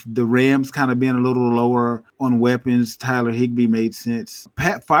 with the Rams kind of being a little lower on weapons, Tyler Higbee made sense.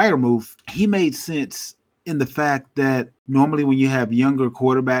 Pat Freiermuth, he made sense in the fact that normally when you have younger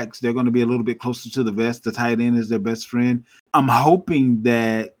quarterbacks, they're going to be a little bit closer to the vest. The tight end is their best friend. I'm hoping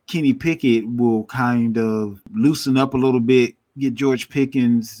that Kenny Pickett will kind of loosen up a little bit, get George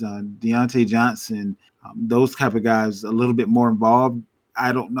Pickens, Deontay Johnson, those type of guys a little bit more involved.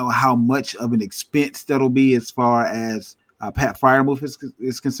 I don't know how much of an expense that'll be as far as Pat Freiermuth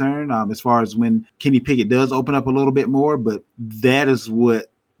is concerned, as far as when Kenny Pickett does open up a little bit more, but that is what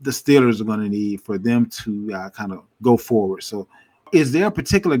the Steelers are going to need for them to kind of go forward. So is there a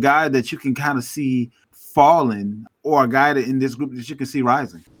particular guy that you can kind of see falling, or a guy that in this group that you can see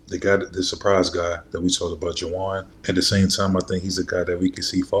rising? The surprise guy that we talked about, Juwan. At the same time, I think he's a guy that we can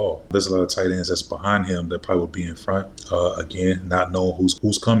see fall. There's a lot of tight ends that's behind him that probably will be in front. Again, not knowing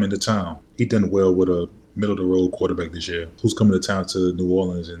who's coming to town. He done well with a middle-of-the-road quarterback this year. Who's coming to town to New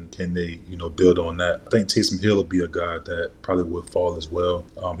Orleans, and can they, build on that? I think Taysom Hill will be a guy that probably will fall as well.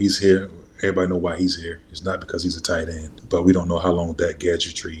 He's here. Everybody know why he's here. It's not because he's a tight end, but we don't know how long that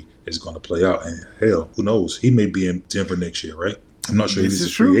gadgetry is going to play out. And hell, who knows? He may be in Denver next year, right? I'm not sure if he's a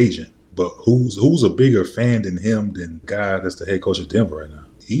free agent, but who's a bigger fan than him than the guy that's the head coach of Denver right now?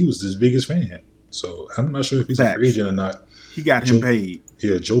 He was his biggest fan. So I'm not sure if he's a free agent or not. He got him paid.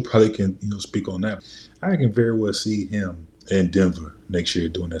 Yeah, Joe probably can, speak on that. I can very well see him in Denver next year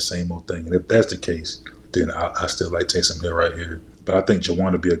doing that same old thing. And if that's the case, then I still like Taysom Hill right here. But I think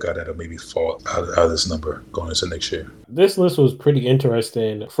Juwan will be a guy that'll maybe fall out of this number going into next year. This list was pretty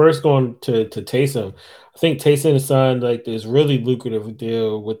interesting. First, going to Taysom. I think Taysom signed this really lucrative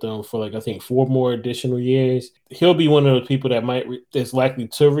deal with them for I think 4 more additional years. He'll be one of those people that's likely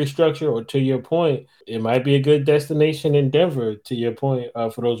to restructure, or to your point, it might be a good destination in Denver, to your point,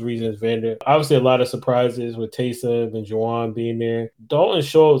 for those reasons, Vander. Obviously, a lot of surprises with Taysom and Juwan being there. Dalton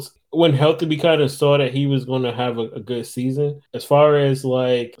Schultz, when healthy, we kind of saw that he was going to have a good season. As far as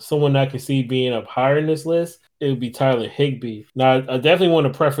someone I can see being up higher in this list, it would be Tyler Higbee. Now, I definitely want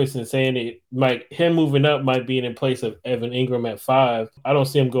to preface in saying him moving up might be in place of Evan Ingram at 5. I don't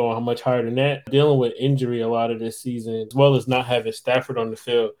see him going much higher than that. Dealing with injury a lot of this season, as well as not having Stafford on the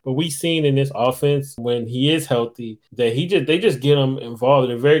field. But we've seen in this offense, when he is healthy, that they just get him involved.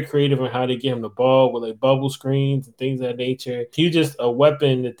 They're very creative in how they get him the ball with bubble screens and things of that nature. He's just a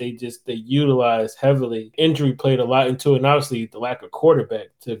weapon that they utilize heavily. Injury played a lot into it, and obviously the lack of quarterback,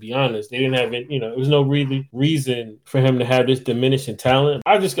 to be honest. They didn't have it, there was no reason reason for him to have this diminishing talent.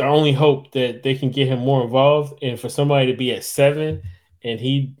 I only hope that they can get him more involved, and for somebody to be at 7 and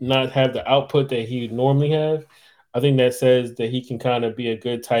he not have the output that he would normally have, I think that says that he can kind of be a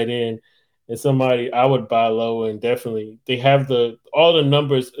good tight end and somebody I would buy low. And definitely they have all the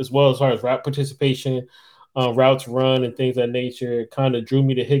numbers as well as far as route participation, routes run, and things of that nature. It kind of drew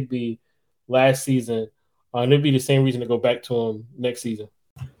me to Higbee last season. And it'd be the same reason to go back to him next season.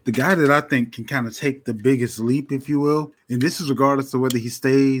 The guy that I think can kind of take the biggest leap, if you will, and this is regardless of whether he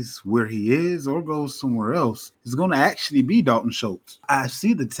stays where he is or goes somewhere else, is going to actually be Dalton Schultz. I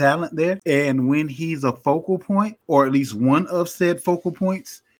see the talent there, and when he's a focal point, or at least one of said focal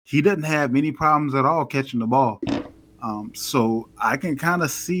points, he doesn't have any problems at all catching the ball. So I can kind of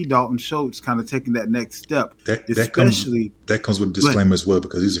see Dalton Schultz kind of taking that next step, that comes with a disclaimer as well,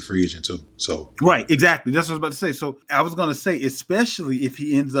 because he's a free agent too. So right, exactly. That's what I was about to say. So I was going to say, especially if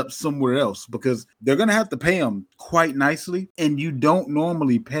he ends up somewhere else, because they're going to have to pay him quite nicely, and you don't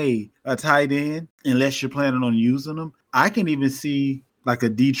normally pay a tight end unless you're planning on using them. I can even see like a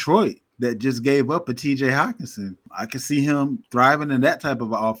Detroit that just gave up a TJ Hockenson. I can see him thriving in that type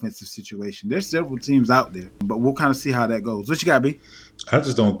of an offensive situation. There's several teams out there, but we'll kind of see how that goes. What you got, B? I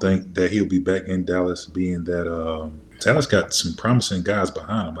just don't think that he'll be back in Dallas, being that Dallas got some promising guys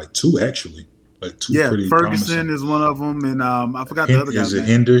behind him, like two actually. Like two pretty Ferguson promising. Is one of them, and I forgot the other guy. Is it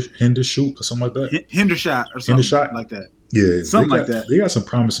Hendershot or something like that? Hendershot or something like that. Yeah, something like that. They got some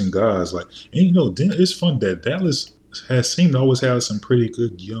promising guys. Like, and it's fun that Dallas has seemed to always have some pretty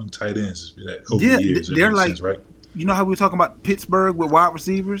good young tight ends over the years. They're like, sense, right? You know how we were talking about Pittsburgh with wide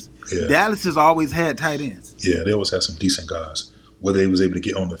receivers? Yeah. Dallas has always had tight ends. Yeah, they always had some decent guys, whether they was able to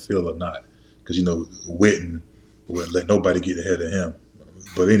get on the field or not. Because, Witten wouldn't let nobody get ahead of him.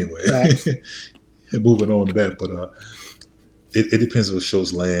 But anyway, moving on to that. But it depends on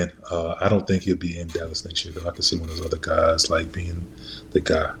Schultz land. I don't think he'll be in Dallas next year, though. I can see one of those other guys like being the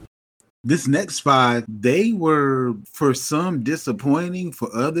guy. This next 5, they were, for some, disappointing. For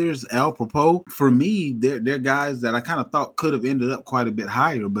others, apropos. For me, they're guys that I kind of thought could have ended up quite a bit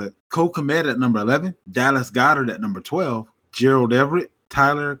higher. But Cole Kmet at number 11, Dallas Goedert at number 12, Gerald Everett,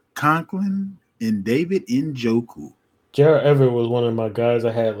 Tyler Conklin, and David Njoku. Gerald Everett was one of my guys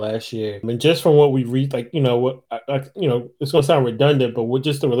I had last year. I mean, just from what we read, it's going to sound redundant, but with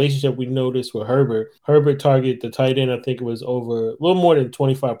just the relationship we noticed with Herbert targeted the tight end, I think it was over a little more than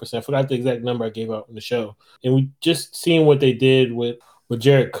 25%. I forgot the exact number I gave out on the show. And we just seen what they did with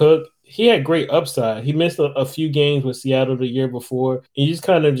Jared Cook. He had great upside. He missed a few games with Seattle the year before. And you just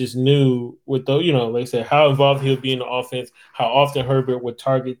kind of just knew with the, like I said, how involved he'll be in the offense, how often Herbert would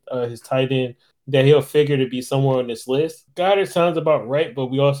target his tight end, that he'll figure to be somewhere on this list. Goddard sounds about right, but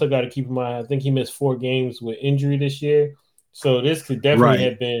we also got to keep in mind, I think he missed 4 games with injury this year. So this could definitely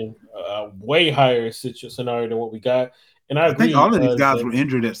have been a way higher scenario than what we got. And I agree. think all of these guys were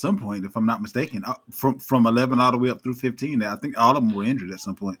injured at some point, if I'm not mistaken. From 11 all the way up through 15, I think all of them were injured at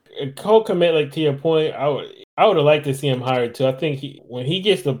some point. Cole Kmet, like to your point, I would have liked to see him higher too. I think when he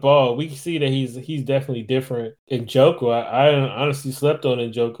gets the ball, we can see that he's definitely different. Njoku, I honestly slept on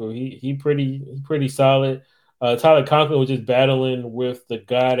Njoku. He pretty solid. Tyler Conklin was just battling with the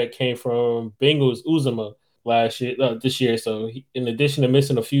guy that came from Bengals, Uzomah, this year. So in addition to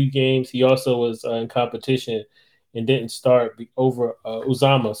missing a few games, he also was in competition and didn't start over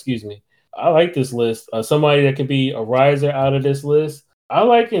Uzomah. Excuse me. I like this list. Somebody that could be a riser out of this list. I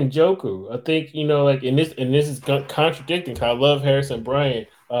like Njoku. I think, and this is contradicting because I love Harrison Bryant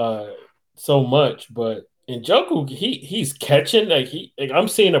so much, but Njoku, he's catching, I'm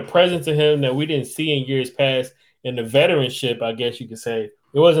seeing a presence in him that we didn't see in years past in the veteranship, I guess you could say.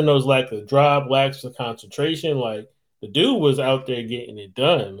 It wasn't those lack of drive, lacks of concentration. Like, the dude was out there getting it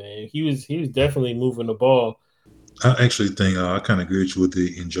done, man. He was definitely moving the ball. I actually think I kind of agree with you with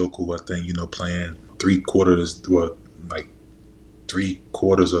the Njoku. I think, playing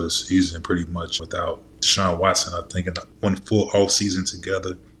 3/4 of the season pretty much without Deshaun Watson, I think in one full off season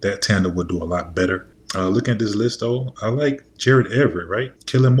together, that tandem would do a lot better. Looking at this list, though, I like Jared Everett, right?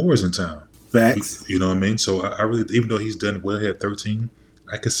 Kellen Moore's in town. Facts. You know what I mean? So I really, even though he's done well here at 13,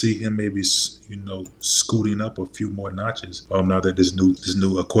 I could see him maybe, scooting up a few more notches. Now that this new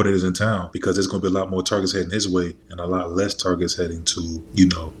quarterback is in town, because there's going to be a lot more targets heading his way and a lot less targets heading to,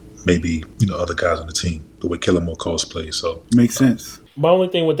 maybe, other guys on the team, the way Kellen Moore calls plays. So makes sense. My only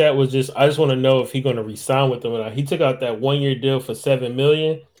thing with that was I just want to know if he's going to re-sign with them or not. He took out that 1-year deal for $7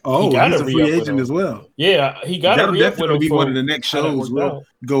 million. Oh, he's a free agent as well. Yeah, he got to re-up with him. That'll definitely be one of the next shows. We'll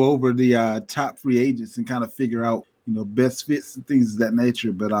go over the top free agents and kind of figure out, best fits and things of that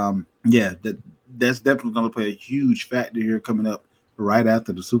nature. But that's definitely going to play a huge factor here coming up right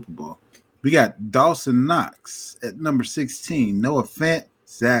after the Super Bowl. We got Dawson Knox at number 16, Noah Fant,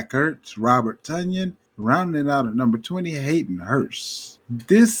 Zach Ertz, Robert Tonyan, rounding out at number 20, Hayden Hurst.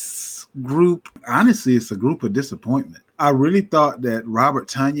 This group, honestly, it's a group of disappointment. I really thought that Robert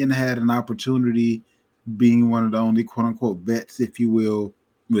Tonyan had an opportunity, being one of the only quote-unquote vets, if you will,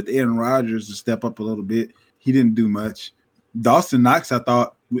 with Aaron Rodgers to step up a little bit. He didn't do much. Dawson Knox, I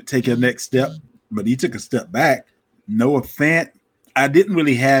thought, would take a next step, but he took a step back. Noah Fant, I didn't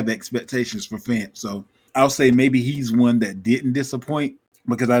really have expectations for Fant, so I'll say maybe he's one that didn't disappoint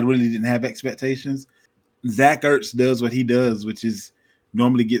because I really didn't have expectations. Zach Ertz does what he does, which is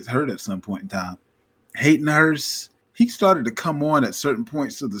normally gets hurt at some point in time. Hayden Hurst, he started to come on at certain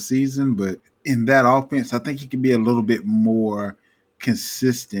points of the season, but in that offense, I think he can be a little bit more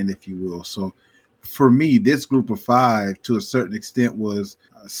consistent, if you will. So for me, this group of five, to a certain extent, was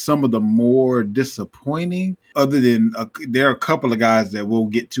some of the more disappointing, other than there are a couple of guys that we'll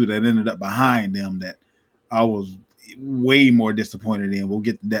get to that ended up behind them that I was way more disappointed in. We'll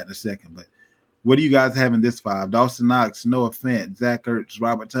get to that in a second. But what do you guys have in this five? Dawson Knox, Noah Fant, Zach Ertz,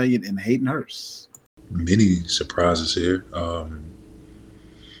 Robert Tonyan, and Hayden Hurst. Many surprises here.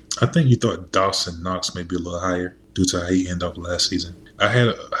 I think you thought Dawson Knox may be a little higher due to how he ended up last season. I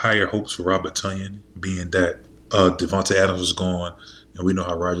had higher hopes for Robert Tonyan, being that Devontae Adams was gone, and we know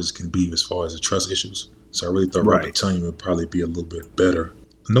how Rodgers can be as far as the trust issues. So I really thought Robert Tonyan would probably be a little bit better.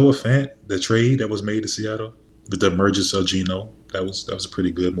 Noah Fant, the trade that was made to Seattle with the emergence of Geno, that was a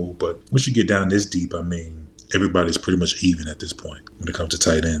pretty good move. But once you get down this deep, I mean, everybody's pretty much even at this point when it comes to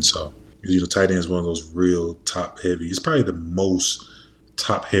tight end. So, tight end is one of those real top-heavy. It's probably the most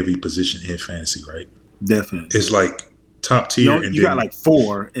top-heavy position in fantasy, right? Definitely. It's like top tier. You got like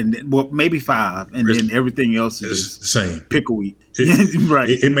four, and maybe five, and then everything else is the same. Pick a week. Right.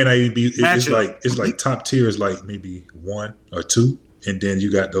 It may not even be. It's like top tier is like maybe one or two, and then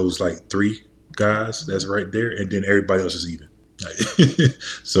you got those like three guys that's right there, and then everybody else is even.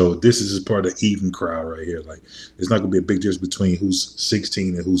 So this is part of the even crowd right here. Like, it's not going to be a big difference between who's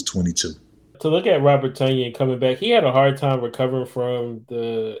 16 and who's 22. To look at Robert Tonyan coming back, he had a hard time recovering from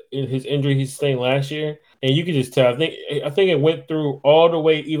his injury he sustained last year, and you could just tell. I think it went through all the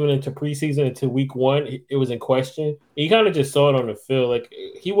way even into preseason until week one. It was in question. You kind of just saw it on the field. Like,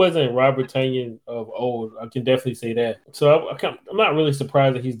 he wasn't Robert Tonyan of old. I can definitely say that. So I'm not really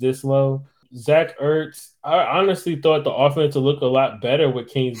surprised that he's this low. Zach Ertz, I honestly thought the offense would look a lot better with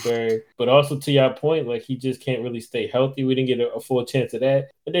Kingsbury, but also to your point, like, he just can't really stay healthy. We didn't get a full chance of that.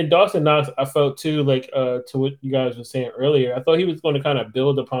 And then Dawson Knox, I felt too, like, to what you guys were saying earlier, I thought he was going to kind of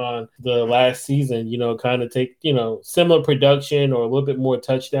build upon the last season, kind of take, similar production or a little bit more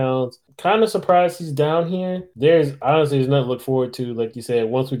touchdowns. Kind of surprised he's down here. There's nothing to look forward to, like you said,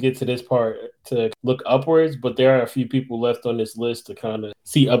 once we get to this part to look upwards, but there are a few people left on this list to kind of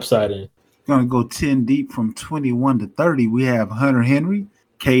see upside in. Going to go 10 deep from 21 to 30. We have Hunter Henry,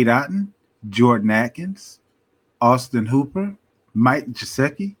 Cade Otton, Jordan Atkins, Austin Hooper, Mike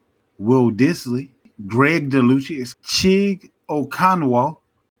Gesicki, Will Disley, Greg DeLucia, Chig Okonkwo,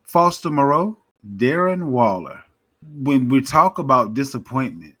 Foster Moreau, Darren Waller. When we talk about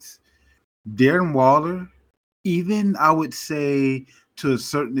disappointments, Darren Waller, even I would say to a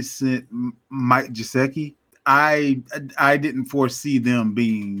certain extent, Mike Gesicki, I didn't foresee them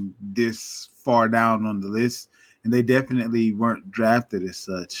being this far down on the list, and they definitely weren't drafted as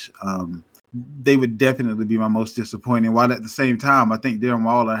such. They would definitely be my most disappointing, while at the same time, I think Darren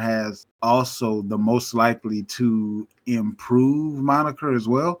Waller has also the most likely to improve moniker as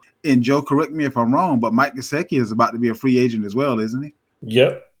well. And Joe, correct me if I'm wrong, but Mike Gesicki is about to be a free agent as well, isn't he?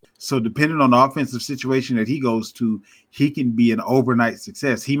 Yep. So depending on the offensive situation that he goes to, he can be an overnight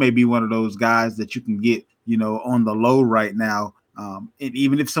success. He may be one of those guys that you can get, on the low right now. And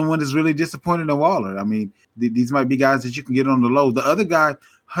even if someone is really disappointed in Waller, I mean, these might be guys that you can get on the low. The other guy,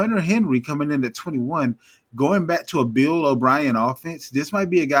 Hunter Henry, coming in at 21, going back to a Bill O'Brien offense, this might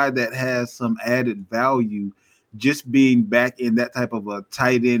be a guy that has some added value just being back in that type of a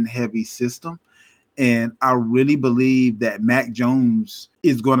tight end heavy system. And I really believe that Mac Jones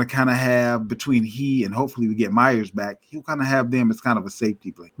is going to kind of have, between he and hopefully we get Myers back, he'll kind of have them as kind of a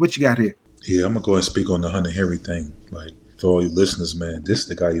safety play. What you got here? Yeah, I'm going to go ahead and speak on the Hunter Henry thing. Like, for all you listeners, man, this is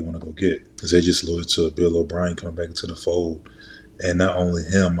the guy you want to go get, because they just alluded to Bill O'Brien coming back into the fold. And not only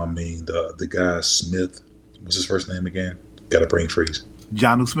him, I mean, the guy Smith, what's his first name again? Got a brain freeze.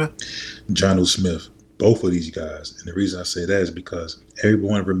 Jonnu Smith? Jonnu Smith. Both of these guys. And the reason I say that is because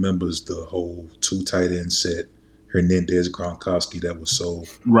everyone remembers the whole two tight end set, Hernandez, Gronkowski, that was sold.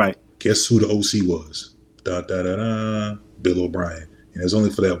 Right. Guess who the OC was? Bill O'Brien. And it was only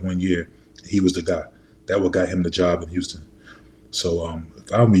for that 1 year. He was the guy. That what got him the job in Houston. So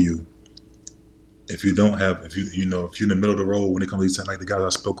if I were you, if you don't have, if you're in the middle of the road when it comes to these, like the guys I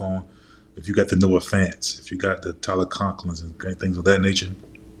spoke on, if you got the Noah Fants, if you got the Tyler Conklins and things of that nature,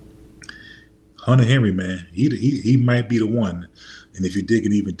 Hunter Henry, man, he might be the one. And if you dig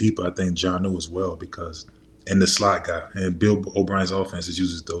it even deeper, I think Jonnu as well, because and the slot guy and Bill O'Brien's offense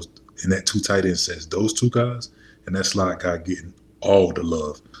uses those in that 2 tight end sets, those 2 guys and that slot guy getting all the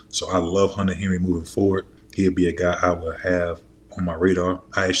love. So I love Hunter Henry moving forward. He'll be a guy I will have on my radar.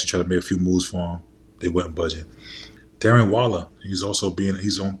 I actually tried to make a few moves for him. They wasn't budging. Darren Waller, he's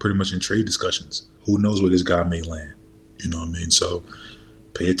on pretty much in trade discussions. Who knows where this guy may land? You know what I mean? So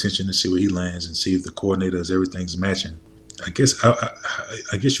pay attention to see where he lands and see if the coordinators, everything's matching. I guess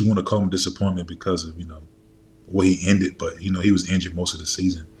you want to call him a disappointment because of, where he ended, but, he was injured most of the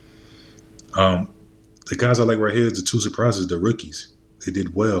season. The guys I like right here is the 2 surprises, the rookies. They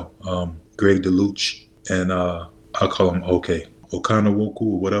did well. Greg DeLuch and I'll call him Okanawuku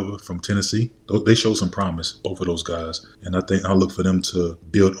or whatever from Tennessee. They show some promise, both of those guys. And I think I'll look for them to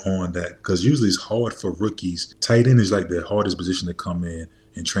build on that because usually it's hard for rookies. Tight end is like the hardest position to come in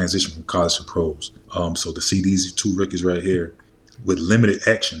and transition from college to pros. So to see these 2 rookies right here with limited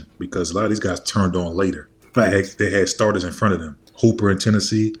action, because a lot of these guys turned on later. They had starters in front of them. Hooper in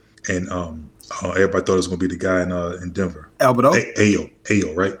Tennessee, and everybody thought it was going to be the guy in Denver. Alberto?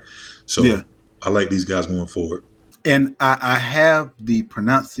 Ayo, right? So yeah. I like these guys moving forward. And I have the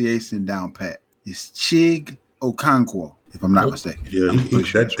pronunciation down pat. It's Chig Okonkwo, if I'm not mistaken. Yeah,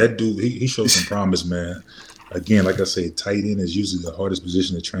 that dude, he showed some promise, man. Again, like I said, tight end is usually the hardest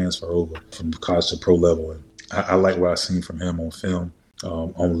position to transfer over from college to pro level. And I like what I've seen from him on film,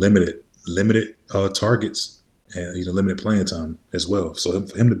 on limited targets and limited playing time as well. So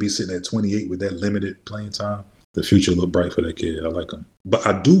for him to be sitting at 28 with that limited playing time, the future look bright for that kid. I like him. But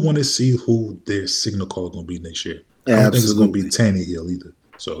I do want to see who their signal caller is going to be next year. I don't think it's going to be Tannehill either.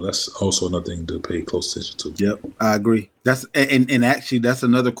 So that's also another thing to pay close attention to. Yep, I agree. That's and actually that's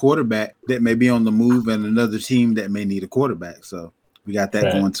another quarterback that may be on the move and another team that may need a quarterback. So we got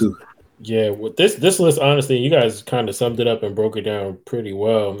that going too. Yeah, with this list, honestly, you guys kind of summed it up and broke it down pretty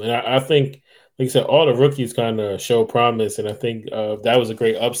well. And I think, like you said, all the rookies kind of show promise, and I think that was a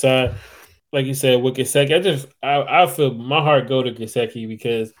great upside. Like you said, with Gesicki, I feel my heart go to Gesicki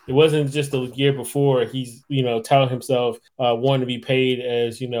because it wasn't just the year before he's, touted himself wanting to be paid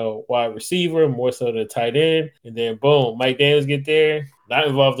as, wide receiver, more so the tight end. And then boom, Mike Daniels get there, not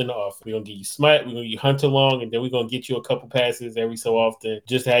involved in the offense. We're going to get you Smut, we're going to get you Hunter Long, and then we're going to get you a couple passes every so often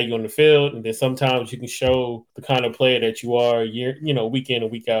just to have you on the field. And then sometimes you can show the kind of player that you are week in and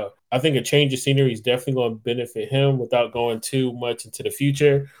week out. I think a change of scenery is definitely going to benefit him without going too much into the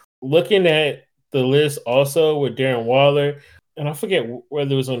future. Looking at the list also with Darren Waller, and I forget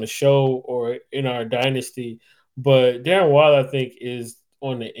whether it was on the show or in our dynasty, but Darren Waller, I think, is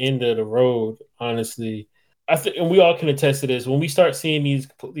on the end of the road, honestly. I think, and we all can attest to this, when we start seeing these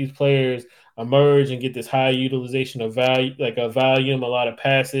players emerge and get this high utilization of value, like a volume, a lot of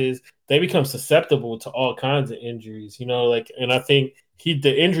passes, they become susceptible to all kinds of injuries, and I think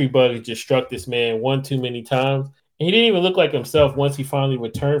the injury bug just struck this man one too many times. He didn't even look like himself once he finally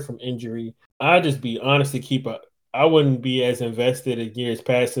returned from injury. I'd just be honest I wouldn't be as invested in years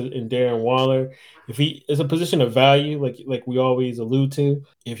past in Darren Waller. If he is a position of value, like we always allude to,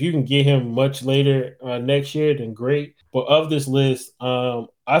 if you can get him much later next year, then great. But of this list,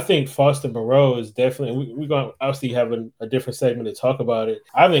 I think Foster Moreau is definitely, we're going to obviously have a different segment to talk about it.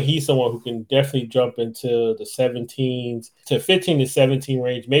 I think he's someone who can definitely jump into the 17s to 15 to 17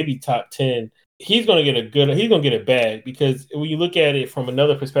 range, maybe top 10. He's going to get a bag because when you look at it from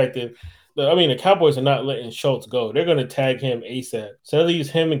another perspective, the Cowboys are not letting Schultz go. They're going to tag him ASAP. So they'll use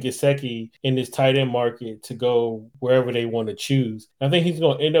him and Gesicki in this tight end market to go wherever they want to choose. I think he's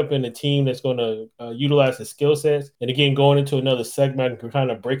going to end up in a team that's going to utilize his skill sets. And again, going into another segment can kind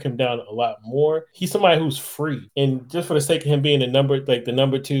of break him down a lot more. He's somebody who's free. And just for the sake of him being the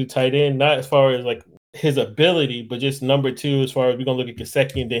number 2 tight end, not as far as his ability, but just number 2 as far as we're going to look at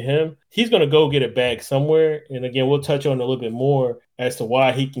Gesicki and then him, he's going to go get a bag somewhere. And again, we'll touch on a little bit more as to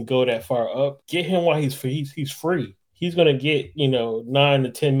why he can go that far up. Get him while he's free. He's free. He's going to get,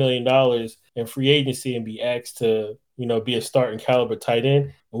 $9 to $10 million in free agency and be asked to, be a starting caliber tight end.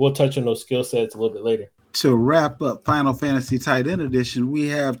 And we'll touch on those skill sets a little bit later. To wrap up Final Fantasy Tight End Edition, we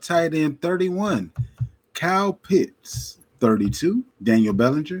have tight end 31, Kyle Pitts. 32, Daniel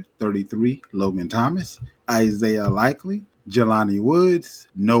Bellinger. 33, Logan Thomas. Isaiah Likely, Jelani Woods,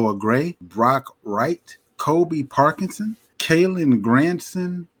 Noah Gray, Brock Wright, Kobe Parkinson, Kalen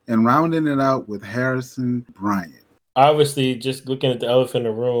Granson, and rounding it out with Harrison Bryant. Obviously, just looking at the elephant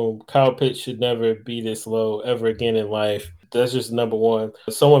in the room, Kyle Pitts should never be this low ever again in life. That's just number one.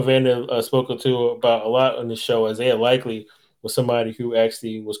 Someone Vander spoke to about a lot on the show, Isaiah Likely was somebody who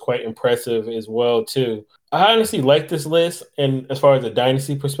actually was quite impressive as well too. I honestly like this list, and as far as a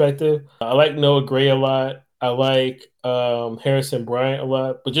dynasty perspective, I like Noah Gray a lot. I like Harrison Bryant a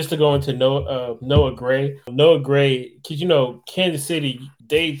lot. But just to go into Noah Gray, because Kansas City,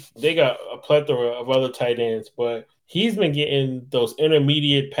 they got a plethora of other tight ends, but he's been getting those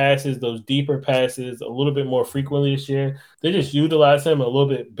intermediate passes, those deeper passes a little bit more frequently this year. They just utilize him a little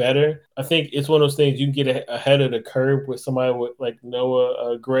bit better. I think it's one of those things you can get ahead of the curve with somebody like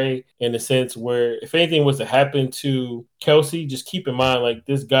Noah Gray, in the sense where if anything was to happen to Kelsey, just keep in mind, like,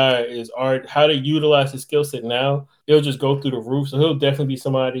 this guy is how to utilize his skill set now. It'll just go through the roof. So he'll definitely be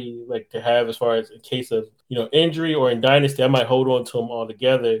somebody like to have as far as in case of, injury or in dynasty. I might hold on to him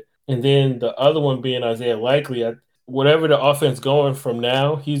altogether. And then the other one being Isaiah Likely. Whatever the offense going from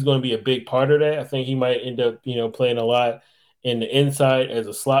now, he's going to be a big part of that. I think he might end up, playing a lot in the inside as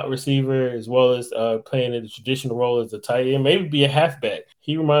a slot receiver, as well as playing in the traditional role as a tight end, maybe be a halfback.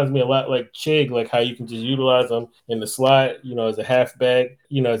 He reminds me a lot like Chig, like how you can just utilize him in the slot, as a halfback,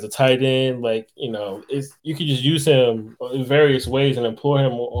 as a tight end. Like, you can just use him in various ways and employ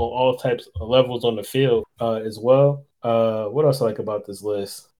him on all types of levels on the field as well. What else I like about this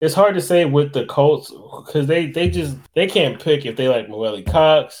list? It's hard to say with the Colts because they can't pick if they like Moelle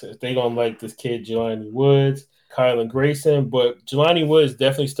Cox, if they gonna like this kid Jelani Woods, Kylan Grayson, but Jelani Woods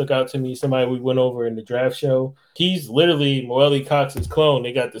definitely stuck out to me. Somebody we went over in the draft show. He's literally Moelle Cox's clone.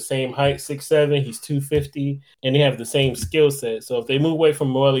 They got the same height, 6'7". He's 250, and they have the same skill set. So if they move away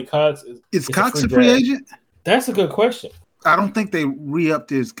from Moelle Cox, is Cox a free agent? That's a good question. I don't think they re-upped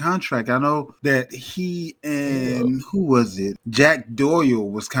his contract. I know that he and who was it? Jack Doyle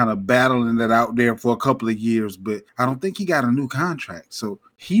was kind of battling that out there for a couple of years, but I don't think he got a new contract. So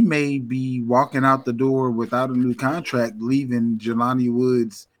he may be walking out the door without a new contract, leaving Jelani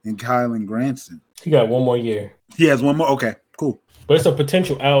Woods and Kylan Granson. He got one more year. He has one more? Okay, cool. But it's a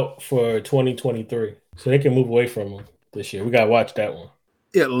potential out for 2023. So they can move away from him this year. We got to watch that one.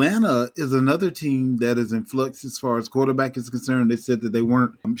 Atlanta is another team that is in flux as far as quarterback is concerned. They said that they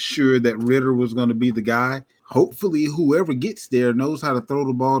weren't sure that Ritter was going to be the guy. Hopefully, whoever gets there knows how to throw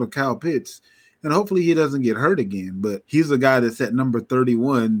the ball to Kyle Pitts, and hopefully he doesn't get hurt again. But he's a guy that's at number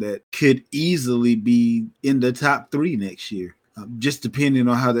 31 that could easily be in the top 3 next year, just depending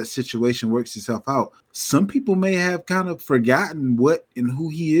on how that situation works itself out. Some people may have kind of forgotten what and who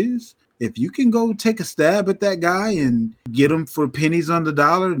he is. If you can go take a stab at that guy and get him for pennies on the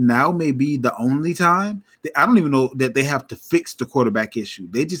dollar, now may be the only time. I don't even know that they have to fix the quarterback issue.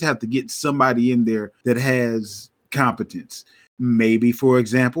 They just have to get somebody in there that has competence. Maybe, for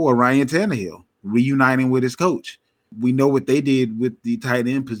example, a Ryan Tannehill reuniting with his coach. We know what they did with the tight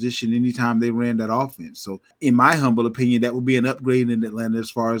end position anytime they ran that offense. So in my humble opinion, that would be an upgrade in Atlanta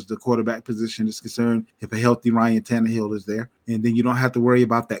as far as the quarterback position is concerned, if a healthy Ryan Tannehill is there. And then you don't have to worry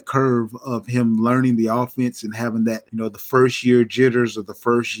about that curve of him learning the offense and having that, the first year jitters or the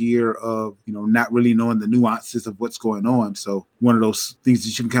first year of, not really knowing the nuances of what's going on. So one of those things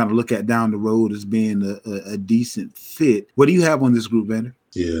that you can kind of look at down the road as being a decent fit. What do you have on this group, Vander?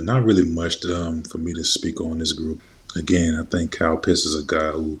 Yeah, not really much for me to speak on this group. Again, I think Kyle Pitts is a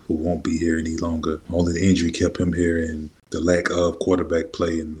guy who won't be here any longer. Only the injury kept him here, and the lack of quarterback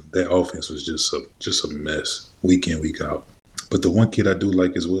play, and that offense was just a mess week in, week out. But the one kid I do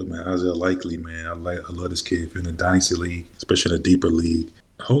like as well, man, Isaiah Likely, man. I love this kid in the dynasty league, especially in a deeper league.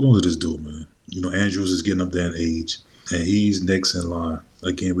 Hold on to this dude, man. Andrews is getting up there in age, and he's next in line.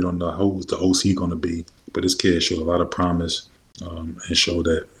 Again, we don't know who's the OC going to be, but this kid showed a lot of promise and showed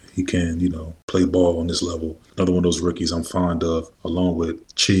that he can, play ball on this level. Another one of those rookies I'm fond of, along with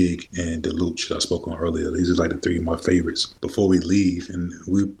Chig and DeLuch I spoke on earlier. These are like the 3 of my favorites. Before we leave, and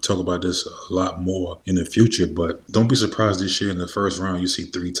we talk about this a lot more in the future, but don't be surprised this year in the first round you see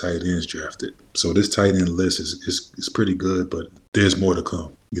 3 tight ends drafted. So this tight end list is pretty good, but there's more to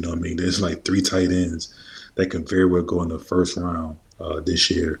come. You know what I mean? There's like 3 tight ends that can very well go in the first round this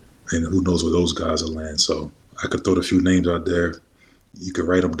year, and who knows where those guys will land. So I could throw a few names out there. You can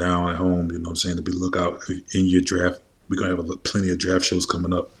write them down at home, to be lookout in your draft. We're going to have plenty of draft shows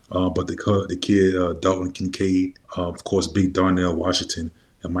coming up. But the kid, Dalton Kincaid, of course, Big Darnell Washington,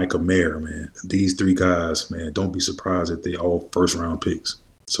 and Michael Mayer, man. These 3 guys, man, don't be surprised if they all first-round picks.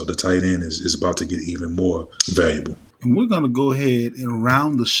 So the tight end is about to get even more valuable. And we're going to go ahead and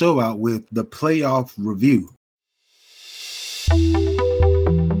round the show out with the playoff review.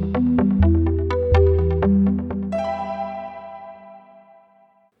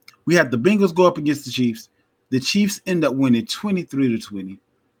 We had the Bengals go up against the Chiefs. The Chiefs end up winning 23-20.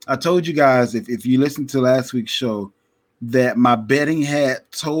 I told you guys, if you listened to last week's show, that my betting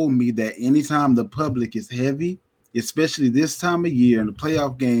hat told me that anytime the public is heavy, especially this time of year in the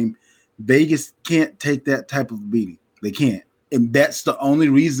playoff game, Vegas can't take that type of beating. They can't. And that's the only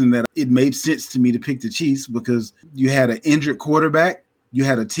reason that it made sense to me to pick the Chiefs, because you had an injured quarterback. You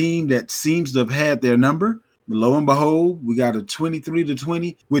had a team that seems to have had their number. Lo and behold, we got a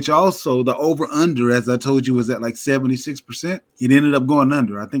 23-20, which also the over-under, as I told you, was at like 76%. It ended up going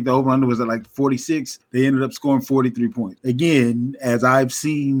under. I think the over-under was at like 46. They ended up scoring 43 points. Again, as I've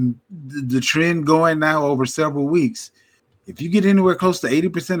seen the trend going now over several weeks, if you get anywhere close to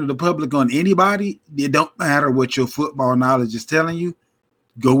 80% of the public on anybody, it don't matter what your football knowledge is telling you,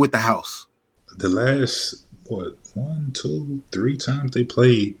 go with the house. The last, 1, 2, 3 times they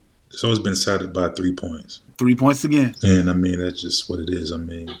played, it's always been decided by 3 points. 3 points again. And, I mean, that's just what it is. I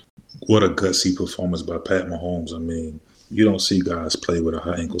mean, what a gutsy performance by Pat Mahomes. I mean, you don't see guys play with a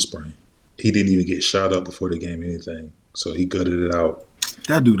high ankle sprain. He didn't even get shot up before the game, anything. So he gutted it out.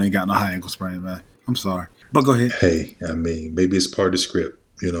 That dude ain't got no high ankle sprain, man. I'm sorry. But go ahead. Hey, I mean, maybe it's part of the script.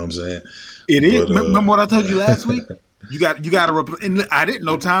 You know what I'm saying? It is. But, remember what I told you last week? You got to and I didn't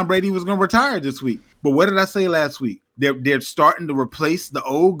know Tom Brady was going to retire this week. But what did I say last week? They're starting to replace the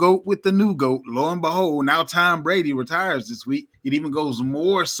old GOAT with the new GOAT. Lo and behold, now Tom Brady retires this week. It even goes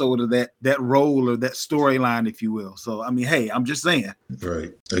more so to that role or that storyline, if you will. So, I mean, hey, I'm just saying.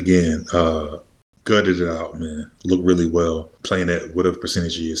 Right. Again, gutted it out, man. Looked really well. Playing at whatever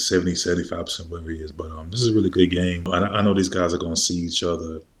percentage he is, 70, 75%, whatever he is. But this is a really good game. I know these guys are going to see each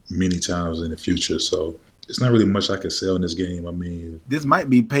other many times in the future. So it's not really much I can say on this game. I mean, this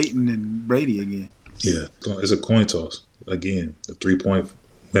might be Peyton and Brady again. Yeah, it's a coin toss. Again, a 3-point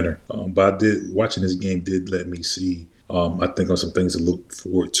winner. But watching this game did let me see, I think, on some things to look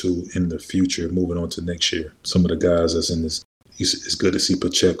forward to in the future, moving on to next year. Some of the guys that's in this, it's good to see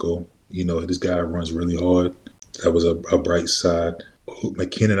Pacheco. You know, this guy runs really hard. That was a bright side.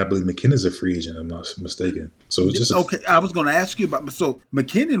 McKinnon, I believe McKinnon's a free agent, I'm not mistaken. So it's just okay. I was going to ask you about, so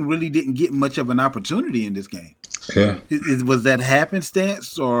McKinnon really didn't get much of an opportunity in this game. Yeah. Was that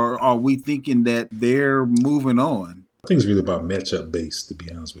happenstance, or are we thinking that they're moving on? I think it's really about matchup based, to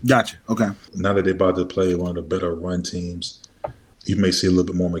be honest with you. Gotcha. Okay. Now that they're about to play one of the better run teams, you may see a little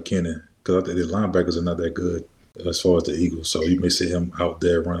bit more McKinnon, because I think the linebackers are not that good as far as the Eagles. So you may see him out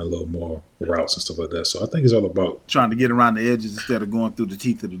there running a little more routes and stuff like that. So I think it's all about trying to get around the edges instead of going through the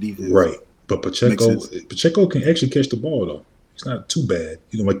teeth of the defense. Right. But Pacheco can actually catch the ball, though. It's not too bad.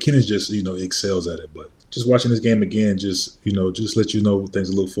 You know, McKinnon just, excels at it. But just watching this game again, just let you know things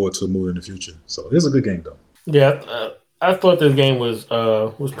to look forward to moving in the future. So it's a good game, though. Yeah, I thought this game was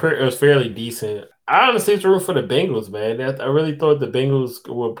fairly decent. I honestly was rooting for the Bengals, man. I really thought the Bengals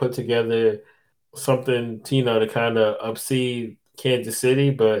would put together something, to kind of upseed Kansas City.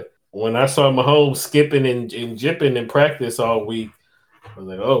 But when I saw Mahomes skipping and jipping in practice all week, I was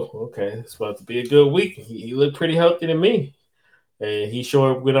like, oh, okay, it's about to be a good week. He looked pretty healthy to me. And he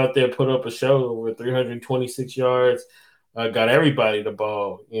sure went out there, put up a show with 326 yards, got everybody the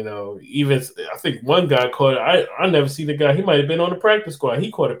ball. Even I think one guy caught it. I never seen the guy. He might have been on the practice squad.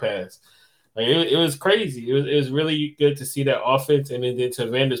 He caught a pass. Like it was crazy. It was really good to see that offense. And then to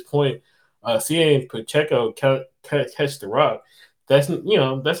Vander's point, seeing Pacheco catch the rock, that's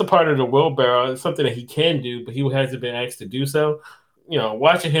a part of the wheelbarrow. It's something that he can do, but he hasn't been asked to do so.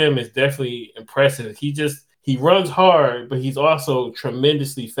 Watching him is definitely impressive. He runs hard, but he's also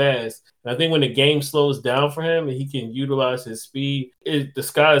tremendously fast. And I think when the game slows down for him and he can utilize his speed, the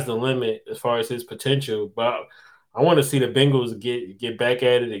sky's the limit as far as his potential. But I want to see the Bengals get back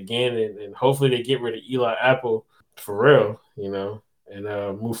at it again, and hopefully they get rid of Eli Apple for real,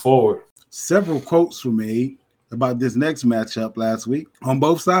 and move forward. Several quotes were made about this next matchup last week on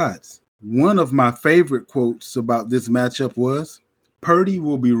both sides. One of my favorite quotes about this matchup was, Purdy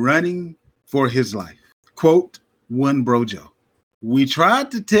will be running for his life. Quote, one Brojo. We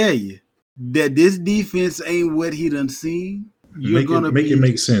tried to tell you that this defense ain't what he done seen. Make it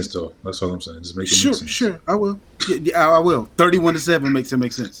make sense, though. That's all I'm saying. Just make it make sense. Sure, I will. Yeah, I will. 31-7 makes it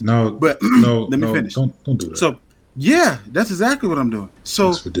make sense. No, but let me finish. Don't do that. So, yeah, that's exactly what I'm doing.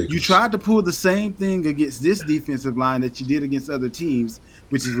 So you tried to pull the same thing against this defensive line that you did against other teams,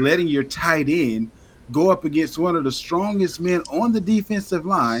 which is letting your tight end go up against one of the strongest men on the defensive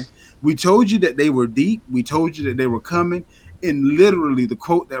line. We told you that they were deep. We told you that they were coming. And literally the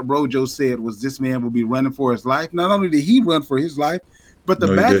quote that Brojo said was, this man will be running for his life. Not only did he run for his life, but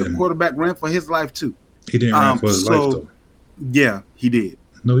the backup quarterback ran for his life too. He didn't run for his life, though. Yeah, he did.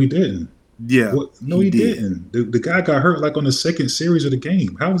 No, he didn't. Yeah. No, he didn't. The guy got hurt like on the second series of the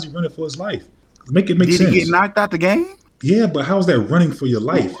game. How was he running for his life? Make sense. Did he get knocked out the game? Yeah, but how is that running for your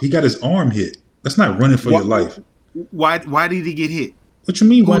life? He got his arm hit. That's not running for your life. Why did he get hit? What you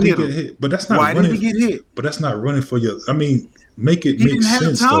mean? Who Why did hit he him? get hit? But that's not Why running. did he get hit? But that's not running for your. I mean, make it He make didn't have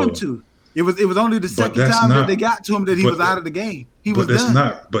sense time though. to. It was only the second that's time not- that they got to him that he but- was out of the game. He But was that's done.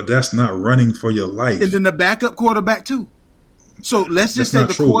 not. But that's not running for your life. And then the backup quarterback too. So let's just That's say the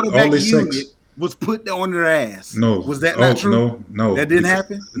not true. quarterback All they unit sacks- was put on their ass. No. Was that not true? No. That didn't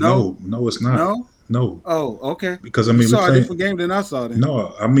happen? No? No, it's not. No? No. Oh, okay. Because I You mean, saw we're a playing, different game than I saw then.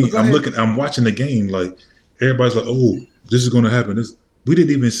 no, I mean, Go I'm ahead. looking, I'm watching the game. Like everybody's like, "Oh, this is going to happen." We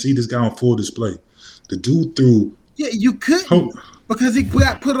didn't even see this guy on full display. The dude threw. Yeah, you couldn't Oh. because he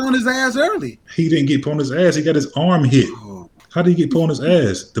got put on his ass early. He didn't get put on his ass. He got his arm hit. Oh. How did he get put on his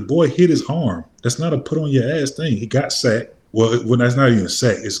ass? The boy hit his arm. That's not a put on your ass thing. He got sacked. Well, that's not even a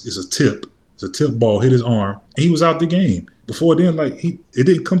sack. It's a tip. It's a tip ball hit his arm, and he was out the game. Before then, like it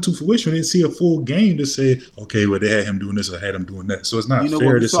didn't come to fruition. We didn't see a full game to say, okay, well, they had him doing this or had him doing that. So it's not You know fair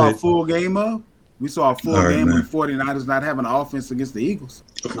what we to saw say. a full game of? We saw a full All right, game man. when 49ers not having an offense against the Eagles.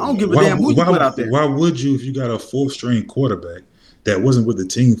 I don't give a damn who you why, put out there. Why would you if you got a fourth string quarterback that wasn't with the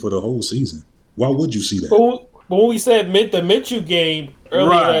team for the whole season? Why would you see that? But when we said the Minshew game earlier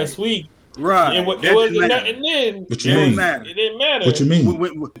Right. last week, Right. it That wasn't didn't nothing then. What you It mean? didn't matter. It didn't matter. What you mean?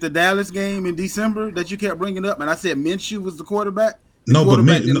 With the Dallas game in December that you kept bringing up, and I said Minshew was the quarterback. No, but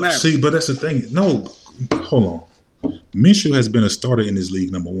quarterback didn't matter. see, but that's the thing. No, hold on. Minshew has been a starter in this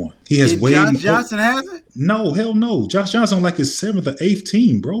league. Number one, he has And way. Josh Johnson hasn't, No, hell no. Josh Johnson on like his 7th or 8th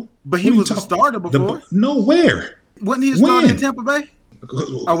team, bro. but he What are you was a talking- starter before. Nowhere. Wasn't he a starter When? in Tampa Bay?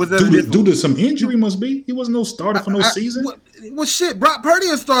 Or was that a Due different to some injury, must be. He wasn't no starter for no season. Well, shit, Brock Purdy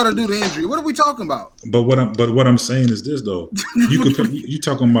a starter due to injury. What are we talking about? But what I'm saying is this though. You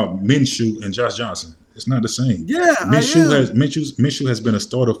talking about Minshew and Josh Johnson. It's not the same. Yeah, Minshew has been a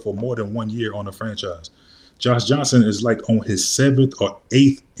starter for more than 1 year on the franchise. Josh Johnson is like on his 7th or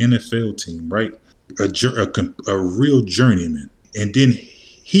 8th NFL team, right? A real journeyman, and then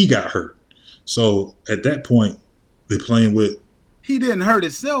he got hurt. So at that point, they're playing with. He didn't hurt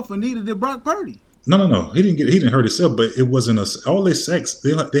himself, and neither did Brock Purdy. No. He didn't hurt himself, but it wasn't all their sacks.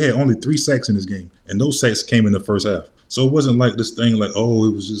 They had only 3 sacks in this game, and those sacks came in the first half. So it wasn't like this thing like, oh,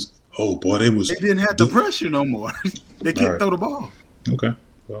 it was just, oh boy, they didn't have the pressure no more. They can't All right. throw the ball. Okay.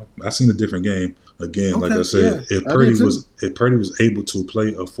 Well, I seen a different game. Again, like Okay, I said, yeah, if I Purdy did was able to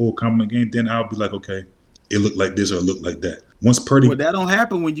play a full complement game, then I'll be like, okay, it looked like this or it looked like that. Once Purdy, Well, that don't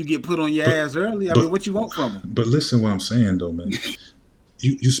happen when you get put on your ass early. I mean, what you want from him? but listen, what I'm saying though, man,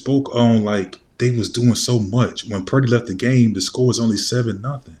 you spoke on like they was doing so much. When Purdy left the game, the score was only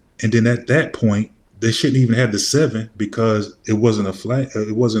 7-0, and then at that point, they shouldn't even have the 7 because it wasn't a flag,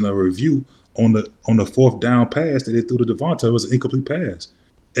 it wasn't a review on the 4th down pass that they threw to Devonta. It was an incomplete pass.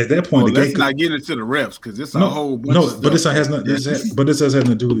 At that point, Well, the let's game not get into the refs because it's a whole bunch of stuff. but this has not. But this has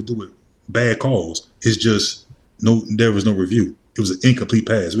nothing to do with bad calls. It's just there was no review. It was an incomplete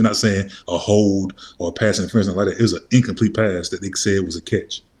pass. We're not saying a hold or a pass interference like that. It was an incomplete pass that they said was a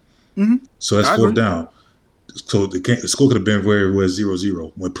catch. Mhm. So that's I 4th agree. down. So the score could have been where it was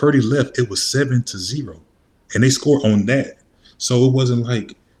 0-0. When Purdy left, it was 7-0, and they scored on that. So it wasn't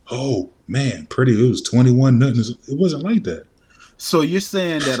like, oh man, Purdy, it was 21-0. It wasn't like that. So you're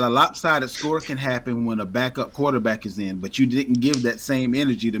saying that a lopsided score can happen when a backup quarterback is in, but you didn't give that same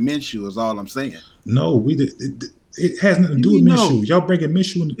energy to Minshew is all I'm saying. No, we did. It has nothing to do with No. Minshew. Y'all bringing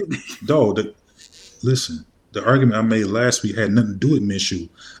Minshew in. Dog, listen, the argument I made last week had nothing to do with Minshew.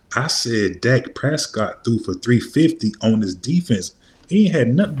 I said Dak Prescott threw for 350 on his defense. He ain't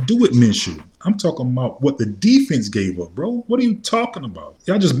had nothing to do with Minshew. I'm talking about what the defense gave up, bro. What are you talking about?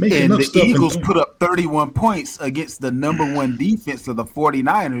 Y'all just making And up the stuff. Eagles put up 31 points against the number 1 defense of the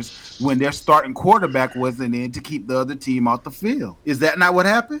 49ers when their starting quarterback wasn't in to keep the other team off the field. Is that not what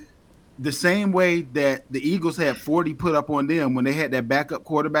happened? The same way that the Eagles had 40 put up on them when they had that backup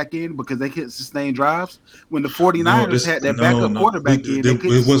quarterback in because they couldn't sustain drives. When the 49ers had that backup quarterback in, they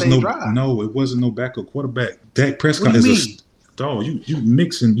couldn't sustain drives. No, it wasn't no backup quarterback. Dak Prescott What do you is mean? dog. You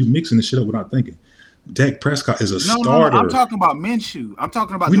mixing the shit up without thinking. Dak Prescott is a No, starter. I'm talking about Minshew. I'm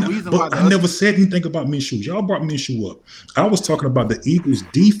talking about the reason why. I never said anything about Minshew. Y'all brought Minshew up. I was talking about the Eagles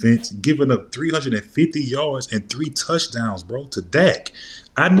defense giving up 350 yards and 3 touchdowns, bro, to Dak.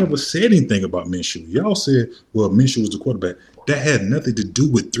 I never said anything about Minshew. Y'all said, well, Minshew was the quarterback. That had nothing to do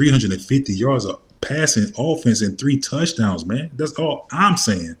with 350 yards of passing offense and 3 touchdowns, man. That's all I'm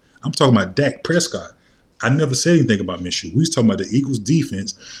saying. I'm talking about Dak Prescott. I never said anything about Minshew. We was talking about the Eagles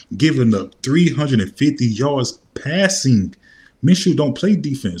defense giving up 350 yards passing. Minshew don't play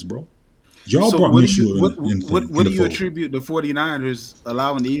defense, bro. Y'all brought Minshew in. What do you attribute the 49ers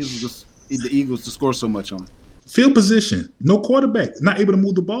allowing the Eagles to score so much on? Field position, no quarterback, not able to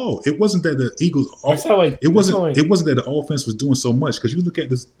move the ball. It wasn't that the Eagles. It wasn't that the offense was doing so much because you look at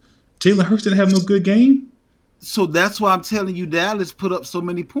this. Jalen Hurts didn't have no good game. So that's why I'm telling you, Dallas put up so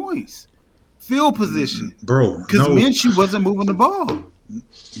many points. Field position, bro. Because Minshew wasn't moving the ball.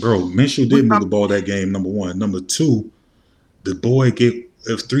 Bro, Minshew did move the ball that game. Number one, number two, the boy get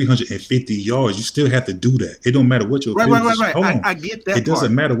 350 yards. You still have to do that. It don't matter what your field position. Right. Hold on. I get that. It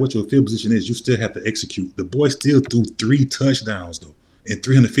doesn't matter what your field position is. You still have to execute. The boy still threw 3 touchdowns though, and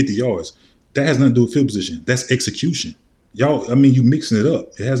 350 yards. That has nothing to do with field position. That's execution. Y'all, I mean, you mixing it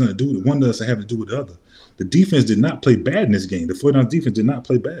up. It has nothing to do with one. Doesn't have to do with the other. The defense did not play bad in this game. The 49ers defense did not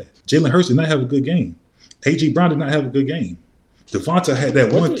play bad. Jalen Hurts did not have a good game. A.J. Brown did not have a good game. Devonta had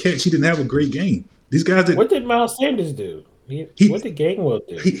that one catch. He didn't have a great game. These guys did. What did Miles Sanders do? What did Gainwell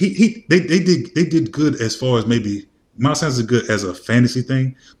do? They did good as far as maybe Miles Sanders is good as a fantasy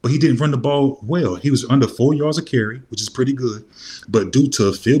thing, but he didn't run the ball well. He was under 4 yards a carry, which is pretty good. But due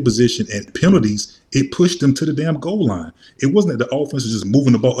to field position and penalties, it pushed them to the damn goal line. It wasn't that the offense was just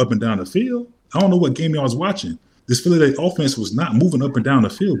moving the ball up and down the field. I don't know what game y'all was watching. This Philadelphia offense was not moving up and down the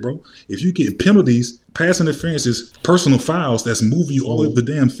field, bro. If you get penalties, pass interferences, personal fouls that's moving you all over the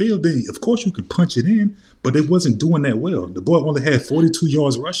damn field, then of course you can punch it in, but they wasn't doing that well. The boy only had 42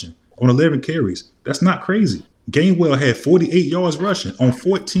 yards rushing on 11 carries. That's not crazy. Gainwell had 48 yards rushing on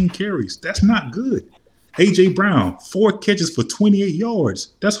 14 carries. That's not good. A.J. Brown, 4 catches for 28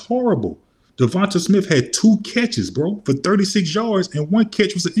 yards. That's horrible. Devonta Smith had 2 catches, bro, for 36 yards, and 1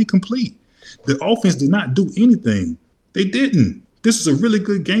 catch was incomplete. The offense did not do anything. They didn't. This is a really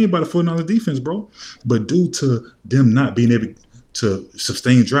good game by the 49ers defense, bro. But due to them not being able to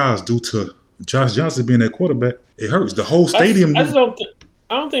sustain drives, due to Josh Johnson being that quarterback, it hurts. The whole stadium. I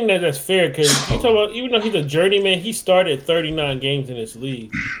don't think that's fair because you talk about, even though he's a journeyman, he started 39 games in this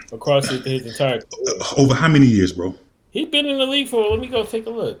league across his entire career. Over how many years, bro? He's been in the league for. Let me go take a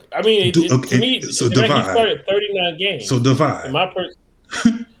look. I mean, to me, so he started 39 games. So divide.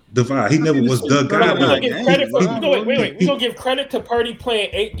 Divide. He never was the guy. We're gonna give credit to Purdy playing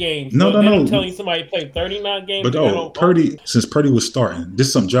 8 games. No. I'm telling you somebody played 39 games. But Purdy, since Purdy was starting, this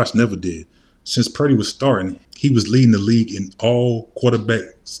is something Josh never did. Since Purdy was starting, he was leading the league in all quarterback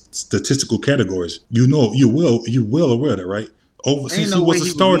statistical categories. You're well aware of that, right? Since he was a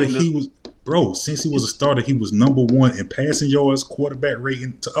starter, since he was a starter, he was number 1 in passing yards, quarterback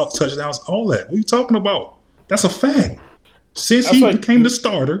rating, touchdowns, all that. What are you talking about? That's a fact. Since he became the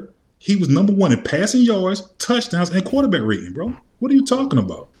starter, he was number 1 in passing yards, touchdowns, and quarterback rating, bro. What are you talking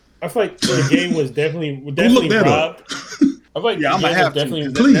about? I feel like the game was definitely look that robbed. I feel like I'm gonna have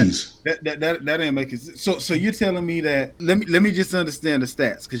to. Please. That ain't making sense. So you're telling me that? Let me just understand the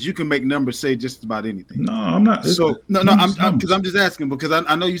stats because you can make numbers say just about anything. No, I'm not. I'm just asking because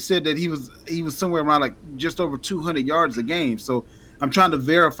I know you said that he was somewhere around like just over 200 yards a game. So I'm trying to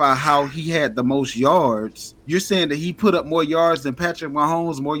verify how he had the most yards. You're saying that he put up more yards than Patrick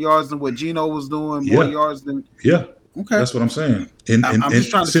Mahomes, more yards than what Geno was doing, more yards than. Yeah. Okay. That's what I'm saying. And I'm just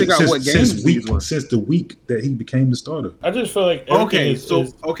trying to figure out what games since the week that he became the starter. I just feel like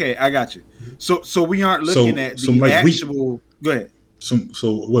okay, I got you. So we aren't looking at the actual. Go ahead. So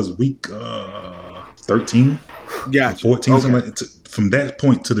it was week 13, 14, something like that. From that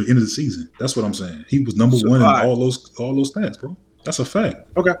point to the end of the season. That's what I'm saying. He was number 1 in all those stats, bro. That's a fact.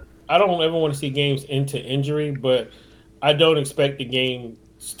 Okay. I don't ever want to see games into injury, but I don't expect the game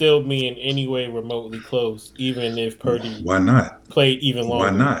still be in any way remotely close, even if Purdy played even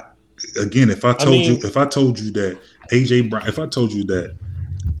longer. Why not? Again, if I told you that A.J. Brown, if I told you that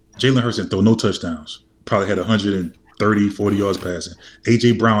Jalen Hurts didn't throw no touchdowns, probably had 130, 40 yards passing.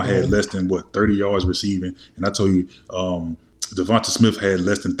 A.J. Brown had less than 30 yards receiving, and I told you Devonta Smith had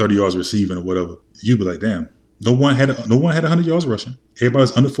less than 30 yards receiving or whatever, you'd be like, damn, no one had 100 yards rushing.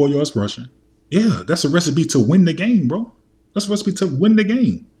 Everybody's under 4 yards rushing. Yeah, that's a recipe to win the game, bro. That's a recipe to win the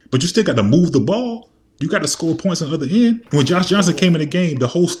game. But you still got to move the ball. You got to score points on the other end. When Josh Johnson came in the game, the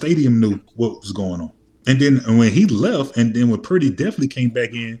whole stadium knew what was going on. And then when he left, and then when Purdy definitely came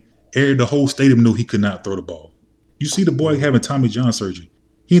back in, the whole stadium knew he could not throw the ball. You see the boy having Tommy John surgery.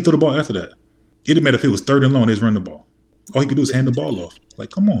 He didn't throw the ball after that. It didn't matter if it was 3rd and long, they just run the ball. All he could do is hand the ball off.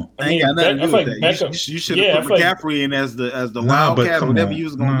 Like, come on. I ain't got nothing to do with that. You should have put McCaffrey in as the wildcat, whatever you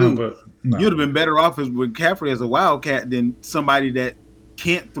was going to do. You'd have been better off with McCaffrey as a wildcat than somebody that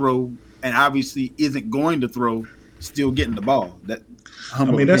can't throw and obviously isn't going to throw, still getting the ball. That's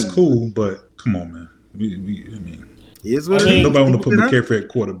cool, but come on, man. Nobody want to put McCaffrey at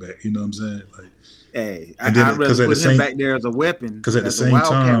quarterback. You know what I'm saying? Like, I'd rather put him back there as a weapon. Because at the same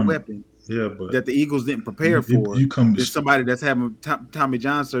time, but that the Eagles didn't prepare for. There's somebody that's having Tommy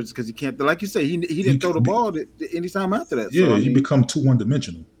John surgery because he can't. Like you say, he didn't throw the ball any time after that. Yeah, so, you become too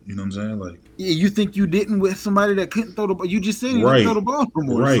one-dimensional. You know what I'm saying? Like, you think you didn't with somebody that couldn't throw the ball? You just said you couldn't throw the ball no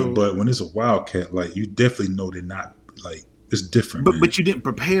more. Right, so. But when it's a Wildcat, like you definitely know they're not like it's different. But you didn't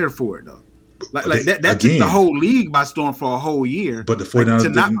prepare for it though. Like that took the whole league by storm for a whole year. But the 49ers to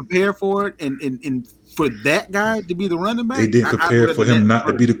not prepare for it and for that guy to be the running back, they didn't prepare for him not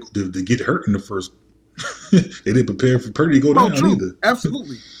to be to get hurt in the first. They didn't prepare for Purdy to go down either.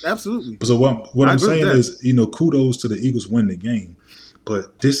 Absolutely. So what I'm saying is, kudos to the Eagles winning the game,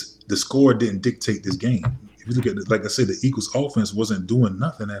 but the score didn't dictate this game. If you look at it, like I said, the Eagles offense wasn't doing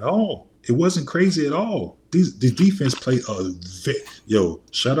nothing at all. It wasn't crazy at all. The defense played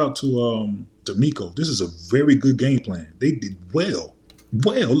shout out to D'Amico. This is a very good game plan. They did well.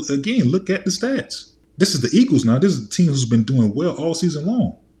 Well, again, look at the stats. This is the Eagles now. This is a team who's been doing well all season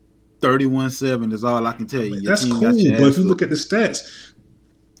long. 31-7 is all I can tell you. That's cool, but if you look at the stats,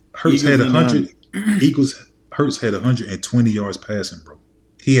 Hurts had 100. Hurts had 120 yards passing, bro.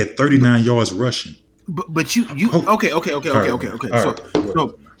 He had 39 yards rushing. But you okay.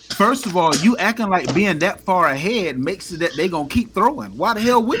 So first of all, you acting like being that far ahead makes it that they gonna keep throwing. Why the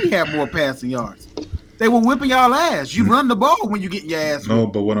hell would he have more passing yards? They were whipping y'all ass. You run the ball when you get your ass. No,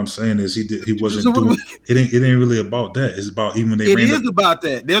 but what I'm saying is he wasn't doing. It ain't really about that. It's about even when they. It is about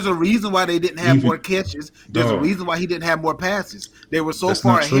that. There's a reason why they didn't have more catches. There's a reason why he didn't have more passes. They were so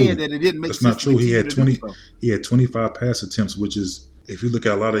far ahead that it didn't make sense. That's not true. He had 20. He had 25 pass attempts, which is. If you look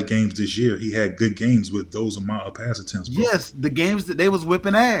at a lot of games this year, he had good games with those amount of pass attempts. Bro. Yes, the games that they was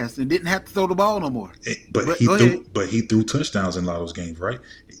whipping ass and didn't have to throw the ball no more. But he threw touchdowns in a lot of those games, right?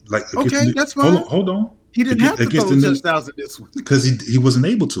 Like that's fine. Hold on. He didn't have to throw touchdowns in this one because he wasn't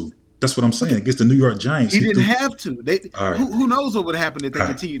able to. That's what I'm saying. Against the New York Giants, he didn't have to. Who knows what would happen if they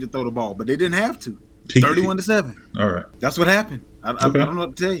continued to throw the ball? But they didn't have to. 31-7. All right, that's what happened. I don't know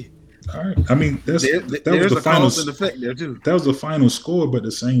what to tell you. All right. I mean, that was the final effect there too. That was the final score, but at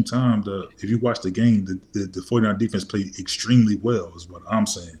the same time, if you watch the game, the 49 defense played extremely well, is what I'm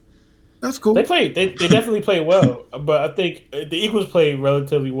saying. That's cool. They definitely played well, but I think the Eagles played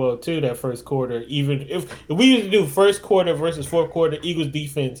relatively well too that first quarter. Even if we used to do first quarter versus fourth quarter, Eagles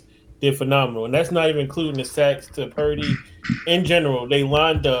defense did phenomenal, and that's not even including the sacks to Purdy. In general, they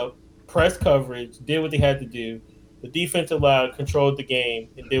lined up, press coverage, did what they had to do. The defensive line controlled the game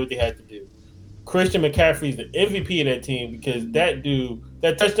and did what they had to do. Christian McCaffrey is the MVP of that team because that dude,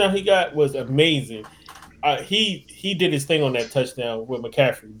 that touchdown he got was amazing. He did his thing on that touchdown with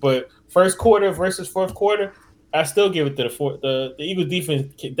McCaffrey. But first quarter versus fourth quarter, I still give it to the Eagles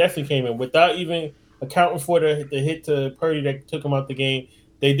defense definitely came in without even accounting for the hit to Purdy that took him out the game.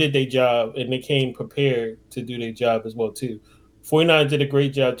 They did their job and they came prepared to do their job as well too. 49 did a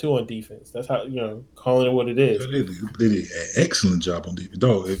great job too on defense. That's how calling it what it is. They did an excellent job on defense.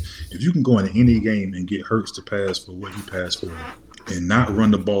 Dog, if you can go into any game and get Hurts to pass for what he passed for, and not run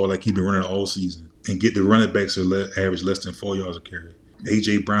the ball like he's been running all season, and get the running backs to average less than 4 yards a carry,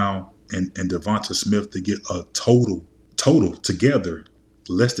 AJ Brown and Devonta Smith to get a total together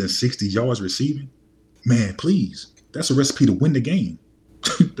less than 60 yards receiving, man, please, that's a recipe to win the game.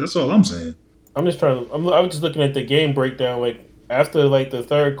 That's all I'm saying. I was just looking at the game breakdown. Like after the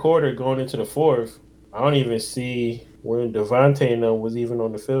third quarter, going into the fourth, I don't even see when Devontae and them was even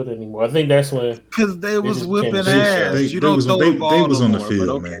on the field anymore. I think that's when because they was whipping ass. They was on the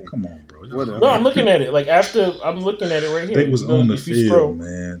field, man. Come on, bro. No, I'm looking at it. I'm looking at it right here. They was on the field,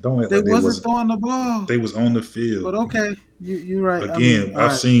 man. Don't act like they wasn't throwing the ball. They was on the field. But okay, you're right. Again,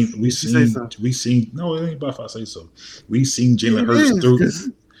 we seen. No, it ain't about if I say so. We seen Jalen Hurts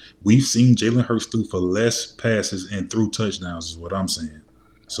through. We've seen Jalen Hurts through for less passes and through touchdowns is what I'm saying.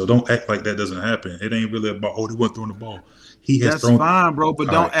 So don't act like that doesn't happen. It ain't really about, they weren't throwing the ball. That's fine, bro,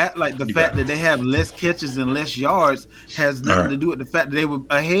 but don't act like the fact that they have less catches and less yards has nothing to do with the fact that they were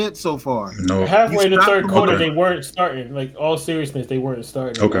ahead so far. No. Halfway in the third quarter, they weren't starting. Like, all seriousness, they weren't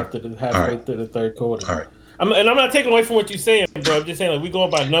starting after the halfway through the third quarter. All right. I'm not taking away from what you're saying, bro. I'm just saying, we going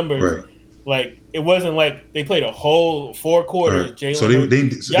by numbers. Right. Like, it wasn't like they played a whole 4 quarters. Right. So they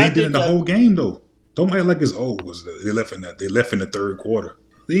did it the whole game, though. Don't act like it's they left in the third quarter.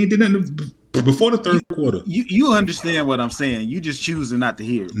 They ain't did nothing before the third quarter. You understand what I'm saying? You just choosing not to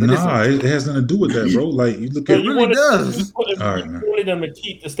hear it. Nah, it has nothing to do with that, bro. Like you look at it really does. You wanted them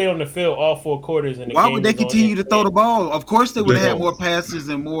to stay on the field all 4 quarters. And why would they continue to throw the ball? Of course, they would have had more passes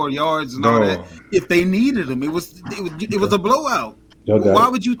and more yards and all that if they needed them. It was a blowout. Why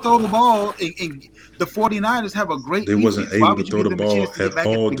would you throw the ball and the 49ers have a great They wasn't able to throw the ball at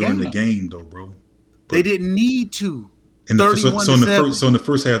all during the game, though, bro. They didn't need to. In the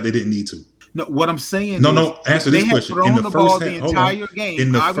first half, they didn't need to. No, what I'm saying. Answer this question. In the first half, entire game.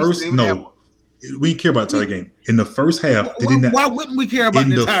 In the first, no, we didn't care about the entire game. In the first half, they didn't. Why wouldn't we care about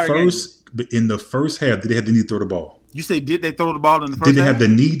the entire game? In the first half, did they have the need to throw the ball? You say, did they throw the ball in the first half? Did they have the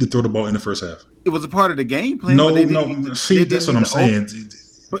need to throw the ball in the first half? It was a part of the game plan. No. See, that's what I'm saying.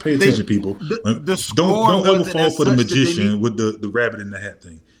 Pay attention, people. Don't ever fall for the magician with the rabbit in the hat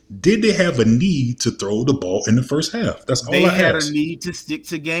thing. Did they have a need to throw the ball in the first half? That's all I asked. They had a need to stick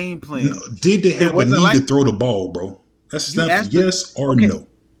to game plan. No, did they have a need to throw the ball, bro? That's not yes or no.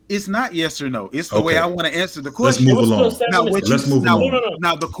 It's not yes or no. It's the way I want to answer the question. Let's move along. Let's move along.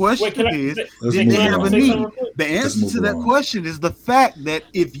 Now the question is, did they have a need? The answer to that question is the fact that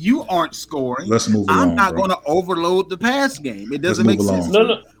if you aren't scoring, I'm not going to overload the pass game. It doesn't make sense.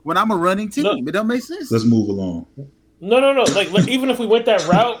 No. When I'm a running team, it doesn't make sense. Let's move along. No. Like even if we went that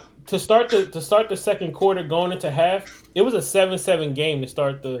route to start the second quarter going into half, it was a 7-7 game to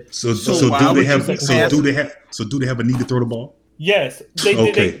start the. So do they have a need to throw the ball? Yes,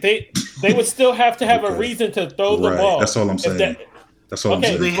 they would still have to have a reason to throw the ball. That's all I'm saying. That's all I'm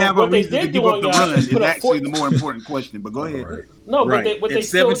saying. They have a reason to give up the run. Is actually the more important question. But go ahead. Right. No, but what they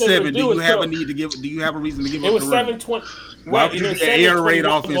still 7-7. Do you have a need to give? Do you have a reason to give up the run? It was 7-20. Why would you air raid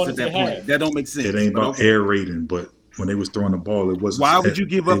offense at that point? That don't make sense. It ain't about air raiding, but when they was throwing the ball, it wasn't. Why would you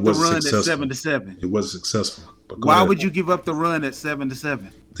give up the run at 7-7? It wasn't successful. Why would you give up the run at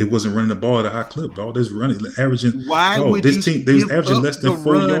 7-7? They wasn't running the ball at a high clip. All this running, averaging. Why would this you team? They was averaging less than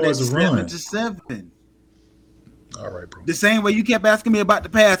 4 yards a run. 7-7. All right, bro. The same way you kept asking me about the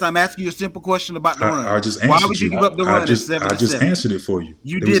pass, I'm asking you a simple question about the run. I just answered. Why would you give up the run at 7-7? I just answered it for you.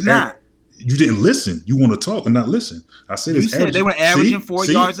 You did not. You didn't listen. You want to talk and not listen. I said you said they were averaging 4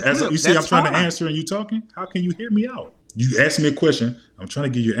 yards a clip. You see, I'm trying to answer and you talking. How can you hear me out? You asked me a question. I'm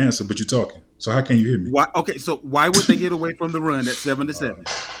trying to give you an answer, but you're talking. So how can you hear me? Why? Okay, so why would they get away from the run at 7-7?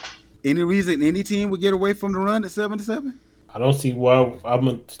 Any reason any team would get away from the run at 7-7? I don't see why I'm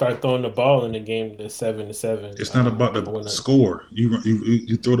gonna start throwing the ball in the game that's 7-7. It's not about the score.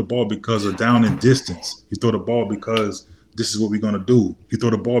 You throw the ball because of down and distance. You throw the ball because this is what we're gonna do. You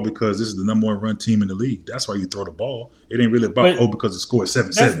throw the ball because this is the number 1 run team in the league. That's why you throw the ball. It ain't really about because the score is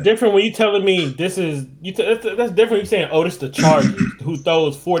 7-7. That's different when you telling me this is that's different. You saying this the Chargers who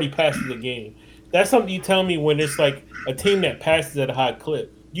throws 40 passes a game. That's something you tell me when it's like a team that passes at a high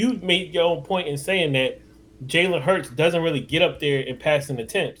clip. You made your own point in saying that Jalen Hurts doesn't really get up there in passing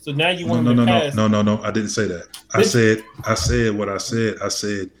attempts. So now you want to pass. No. I didn't say that. I said what I said. I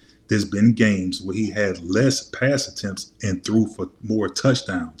said there's been games where he had less pass attempts and threw for more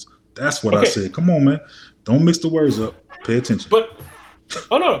touchdowns. That's what I said. Come on, man. Don't mix the words up. Pay attention. But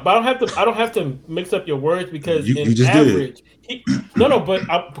I don't have to mix up your words because you just average. Because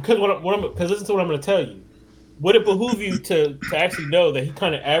listen to what I'm going to tell you. Would it behoove you to actually know that he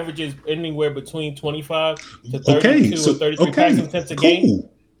kind of averages anywhere between 25 to 32 or 33 passing attempts a game?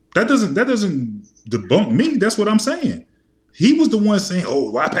 That doesn't debunk me. That's what I'm saying. He was the one saying,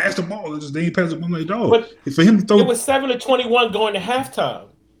 "Oh, I passed the ball. They ain't passed the ball like dog." But for him to throw, it was 7-21 going to halftime,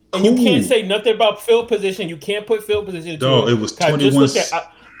 and you can't say nothing about field position. You can't put field position. Dog, it was 21.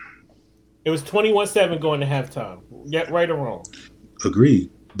 It was 21-7 going to halftime. Yeah, right or wrong? Agreed.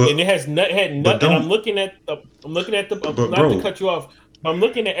 But and it had nothing. And I'm looking at the. Not to cut you off. I'm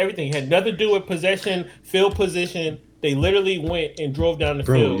looking at everything. It had nothing to do with possession, field position. They literally went and drove down the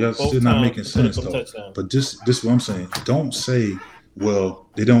field. Bro, that's still not making sense though. But this is what I'm saying. Don't say, well,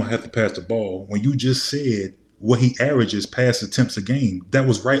 they don't have to pass the ball when you just said what he averages pass attempts a game. That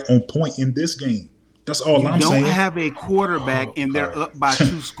was right on point in this game. That's all I'm saying. You don't have a quarterback and they're up by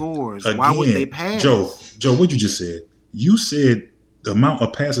 2 scores. Again, why would they pass? Joe, what you just said? You said the amount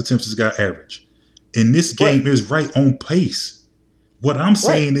of pass attempts this guy averaged. And this game is right on pace. What I'm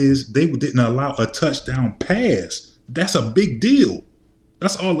saying is they didn't allow a touchdown pass. That's a big deal.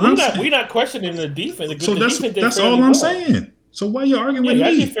 That's all I'm saying. We're not questioning the defense. So that's all I'm saying. So why you arguing with me?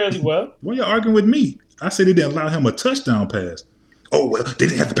 I did fairly well. Why you arguing with me? I said they didn't allow him a touchdown pass. Oh, well, they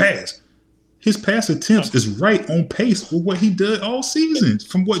didn't have to pass. His pass attempts is right on pace with what he did all season.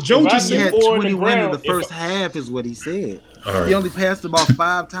 From what Joe just said. He had 21 in the first half is what he said. Right. He only passed the ball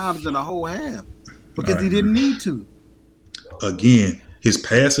 5 times in the whole half because he didn't need to. Again, his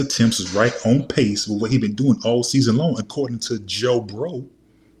pass attempts is right on pace with what he's been doing all season long, according to Joe Bro.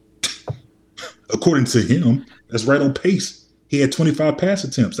 According to him, that's right on pace. He had 25 pass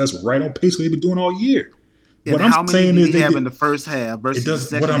attempts. That's right on pace with what he's been doing all year. And what I'm saying is they have in the first half versus the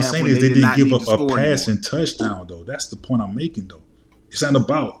second half. What I'm saying is they didn't give up a passing touchdown, though. That's the point I'm making, though. It's not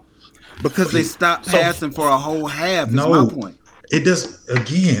about because they stopped passing for a whole half. No, is my point. It does.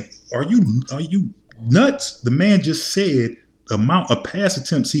 Again, are you nuts. The man just said the amount of pass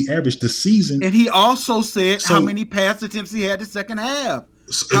attempts he averaged this season. And he also said how many pass attempts he had the second half.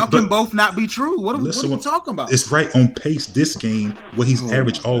 How can both not be true? What are you talking about? It's right on pace this game, what he's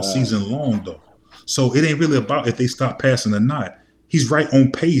averaged all season long, though. So it ain't really about if they stop passing or not. He's right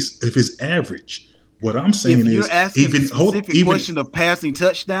on pace if it's average. What I'm saying you're is, asking a specific question of passing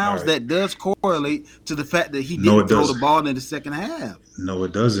touchdowns, that does correlate to the fact that he didn't throw the ball in the second half. No,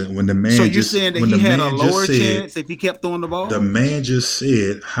 it doesn't. When the man saying that he had a lower chance if he kept throwing the ball? The man just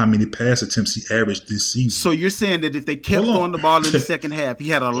said how many pass attempts he averaged this season. So you're saying that if they kept throwing the ball in the second half, he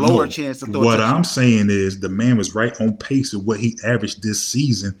had a lower chance of throwing. What I'm saying is the man was right on pace with what he averaged this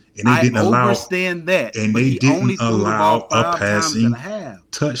season, and they didn't allow. I understand that, and they didn't allow a passing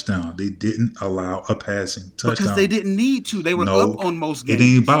touchdown. They didn't allow a passing touchdown because they didn't need to. They were up on most games. It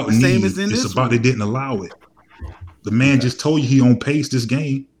ain't about need. Same as in this. It's about they didn't allow it. The man just told you he on pace this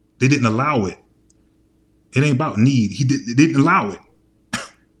game. They didn't allow it. It ain't about need. They didn't allow it.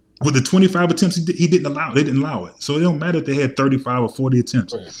 With the 25 attempts, he didn't allow it. They didn't allow it. So it don't matter if they had 35 or 40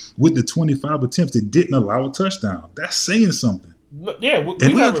 attempts. Right. With the 25 attempts, they didn't allow a touchdown. That's saying something. Yeah,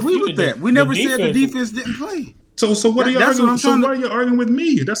 we agree with that. We never said the defense didn't play. So what are you arguing? So why are you arguing with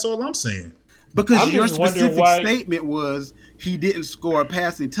me? That's all I'm saying. Because your specific statement was he didn't score a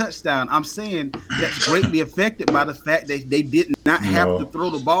passing touchdown. I'm saying that's greatly affected by the fact that they did not have to throw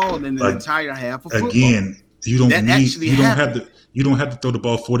the ball in the entire half of football. Again, you don't have to throw the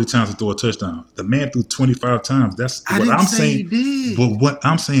ball 40 times to throw a touchdown. The man threw 25 times. That's what I'm saying. But what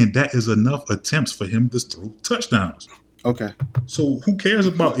I'm saying, that is enough attempts for him to throw touchdowns. Okay. So who cares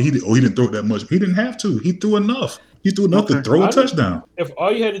about he didn't throw that much. He didn't have to. He threw enough. He threw enough to throw a touchdown. If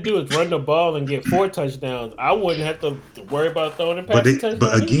all you had to do is run the ball and get 4 touchdowns, I wouldn't have to worry about throwing a passing touchdown.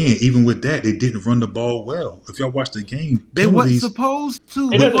 But again, even with that, they didn't run the ball well. If y'all watch the game, they weren't supposed to.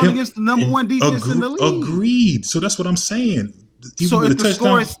 They were against the number one defense in the league. Agreed. So that's what I'm saying. So if the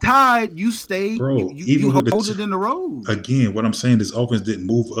score is tied, you stay. Bro, you hold it in the road. Again, what I'm saying, this offense didn't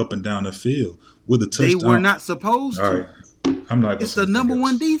move up and down the field with the touchdown. They were not supposed to. All right. I'm not. It's the number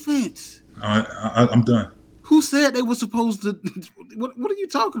one defense. I'm done. Who said they were supposed to? What are you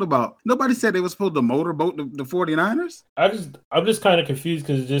talking about? Nobody said they were supposed to motorboat the 49ers. I'm just kind of confused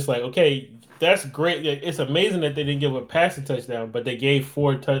because it's just like, okay, that's great. It's amazing that they didn't give a passing touchdown, but they gave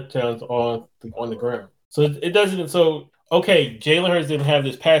 4 touchdowns on the ground. So it doesn't. So okay, Jalen Hurts didn't have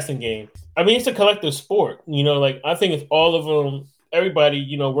this passing game. I mean, it's a collective sport. Like I think it's all of them.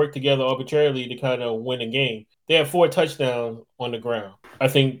 Everybody, work together arbitrarily to kind of win a game. They have 4 touchdowns on the ground. I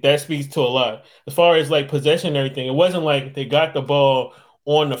think that speaks to a lot. As far as like possession and everything, it wasn't like they got the ball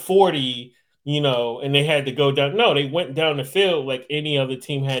on the 40, and they had to go down. No, they went down the field like any other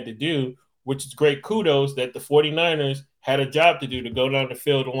team had to do, which is great kudos that the 49ers had a job to do to go down the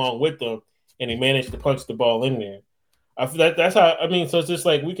field along with them, and they managed to punch the ball in there. That's how, so it's just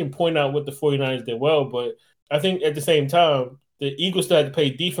like we can point out what the 49ers did well, but I think at the same time, the Eagles still had to play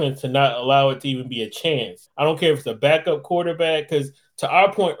defense to not allow it to even be a chance. I don't care if it's a backup quarterback, because to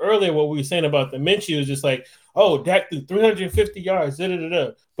our point earlier, what we were saying about the Minshew is just like, oh, Dak threw 350 yards,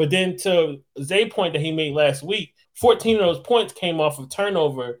 da-da-da-da. But then to Zay's point that he made last week, 14 of those points came off of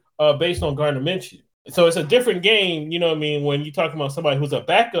turnover based on Gardner Minshew. So it's a different game, when you're talking about somebody who's a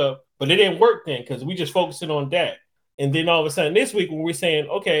backup, but it didn't work then because we just focusing on Dak. And then all of a sudden this week when we're saying,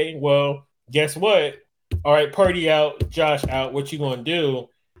 okay, well, guess what? All right, Purdy out, Josh out. What you gonna do?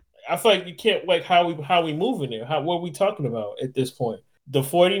 I feel like you can't how we moving there. What are we talking about at this point? The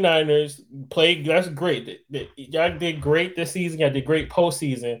 49ers played. That's great. Y'all did great this season. Y'all did great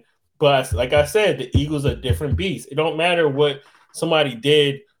postseason. But like I said, the Eagles are a different beast. It don't matter what somebody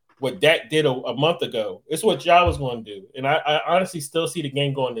did, what Dak did a month ago. It's what y'all was going to do. And I honestly still see the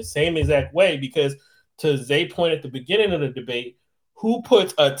game going the same exact way because to Zay's point at the beginning of the debate, who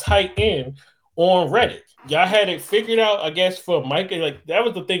puts a tight end on Reddit? Y'all had it figured out, I guess, for Micah. Like that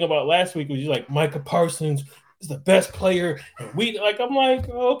was the thing about last week was you like Micah Parsons is the best player, and I'm like,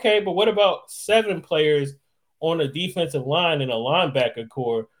 okay, but what about 7 players on a defensive line and a linebacker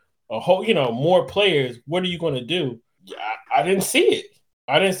core? A whole, more players. What are you going to do? I didn't see it.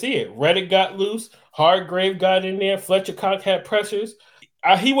 Reddit got loose. Hargrave got in there. Fletcher Cox had pressures.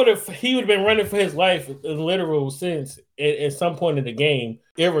 He would have been running for his life in literal sense at some point in the game,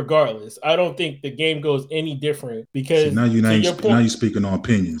 irregardless. I don't think the game goes any different because now you're speaking on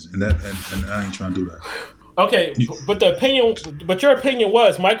opinions, and I ain't trying to do that. Okay, but your opinion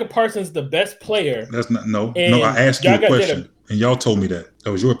was Micah Parsons the best player. That's not no. I asked you a question, and y'all told me that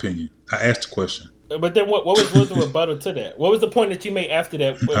was your opinion. I asked a question. But then what was the rebuttal to that? What was the point that you made after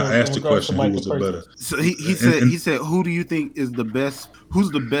that? I asked the question, who was the better? So he said, who do you think is the best? Who's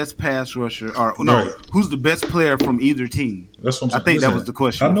the best pass rusher? Or no, Right. who's the best player from either team? That's what I'm saying. I think that Listen, was the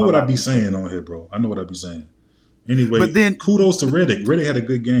question. I know what I be saying on here, bro. I know what I be saying. Anyway, But then- kudos to Reddick. Reddick had a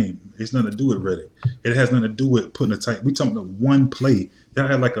good game. It's nothing to do with Reddick. It has nothing to do with putting a tight. We talking about one play. Y'all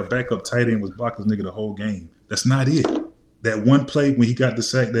had like a backup tight end was blocking this nigga the whole game. That's not it. That one play when he got the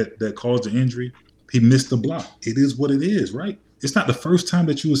sack that caused the injury, he missed the block. It is what it is, right? It's not the first time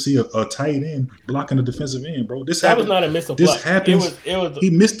that you will see a tight end blocking a defensive end, bro. This That was not a missed block. This happens. It was. He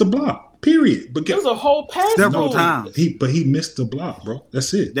missed the block. Period. But It was a whole pass Several move. times. he missed the block, bro.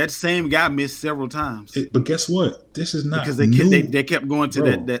 That's it. That same guy missed several times But guess what? This is not because new. they kept going to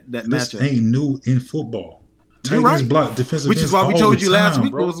Bro, that this matchup. ain't new in football. Tight You're ends right. block defensive Which is ends why we all told the you last time,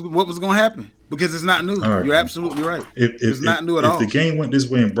 week bro. what was going to happen because it's not new. All right. You're absolutely right. If It's not new at all. If the game went this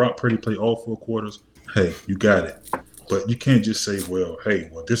way and Brock Purdy played all 4 quarters, hey, you got it. But you can't just say, well,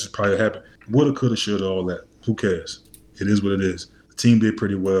 this is probably happened. Woulda, coulda, shoulda, all that. Who cares? It is what it is. The team did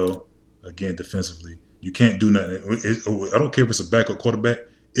pretty well, again, defensively. You can't do nothing. I don't care if it's a backup quarterback.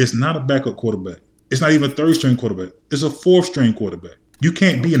 It's not a backup quarterback. It's not even a 3rd-string quarterback. It's a 4th-string quarterback. You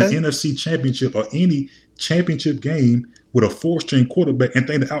can't be in an NFC championship or any championship game with a 4th-string quarterback and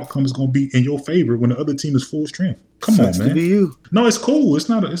think the outcome is going to be in your favor when the other team is full strength. Come Sucks on, to man. be you. No, it's cool. It's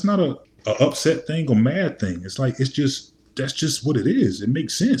not a upset thing or mad thing. It's like that's just what it is. It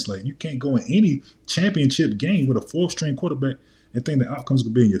makes sense. Like you can't go in any championship game with a 4th-string quarterback and think the outcome's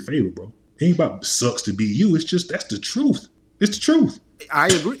gonna be in your favor, bro. It ain't about sucks to be you. It's just that's the truth. It's the truth. I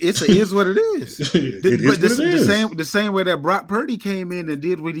agree. It is what it is. It is what it is. The same way that Brock Purdy came in and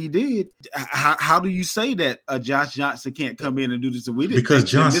did what he did. How do you say that Josh Johnson can't come in and do this? We didn't Because think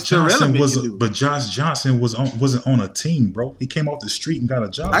Josh Mr. Johnson Relevant was, could do it. but Josh Johnson wasn't on a team, bro. He came off the street and got a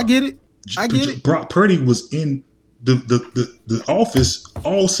job. I get it. Brock Purdy was in the office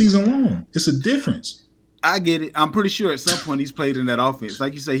all season long. It's a difference. I get it. I'm pretty sure at some point he's played in that offense.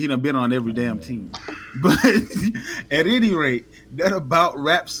 Like you say, he done been on every damn team. But at any rate, that about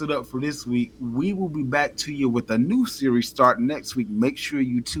wraps it up for this week. We will be back to you with a new series starting next week. Make sure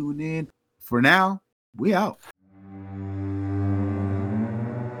you tune in. For now, we out.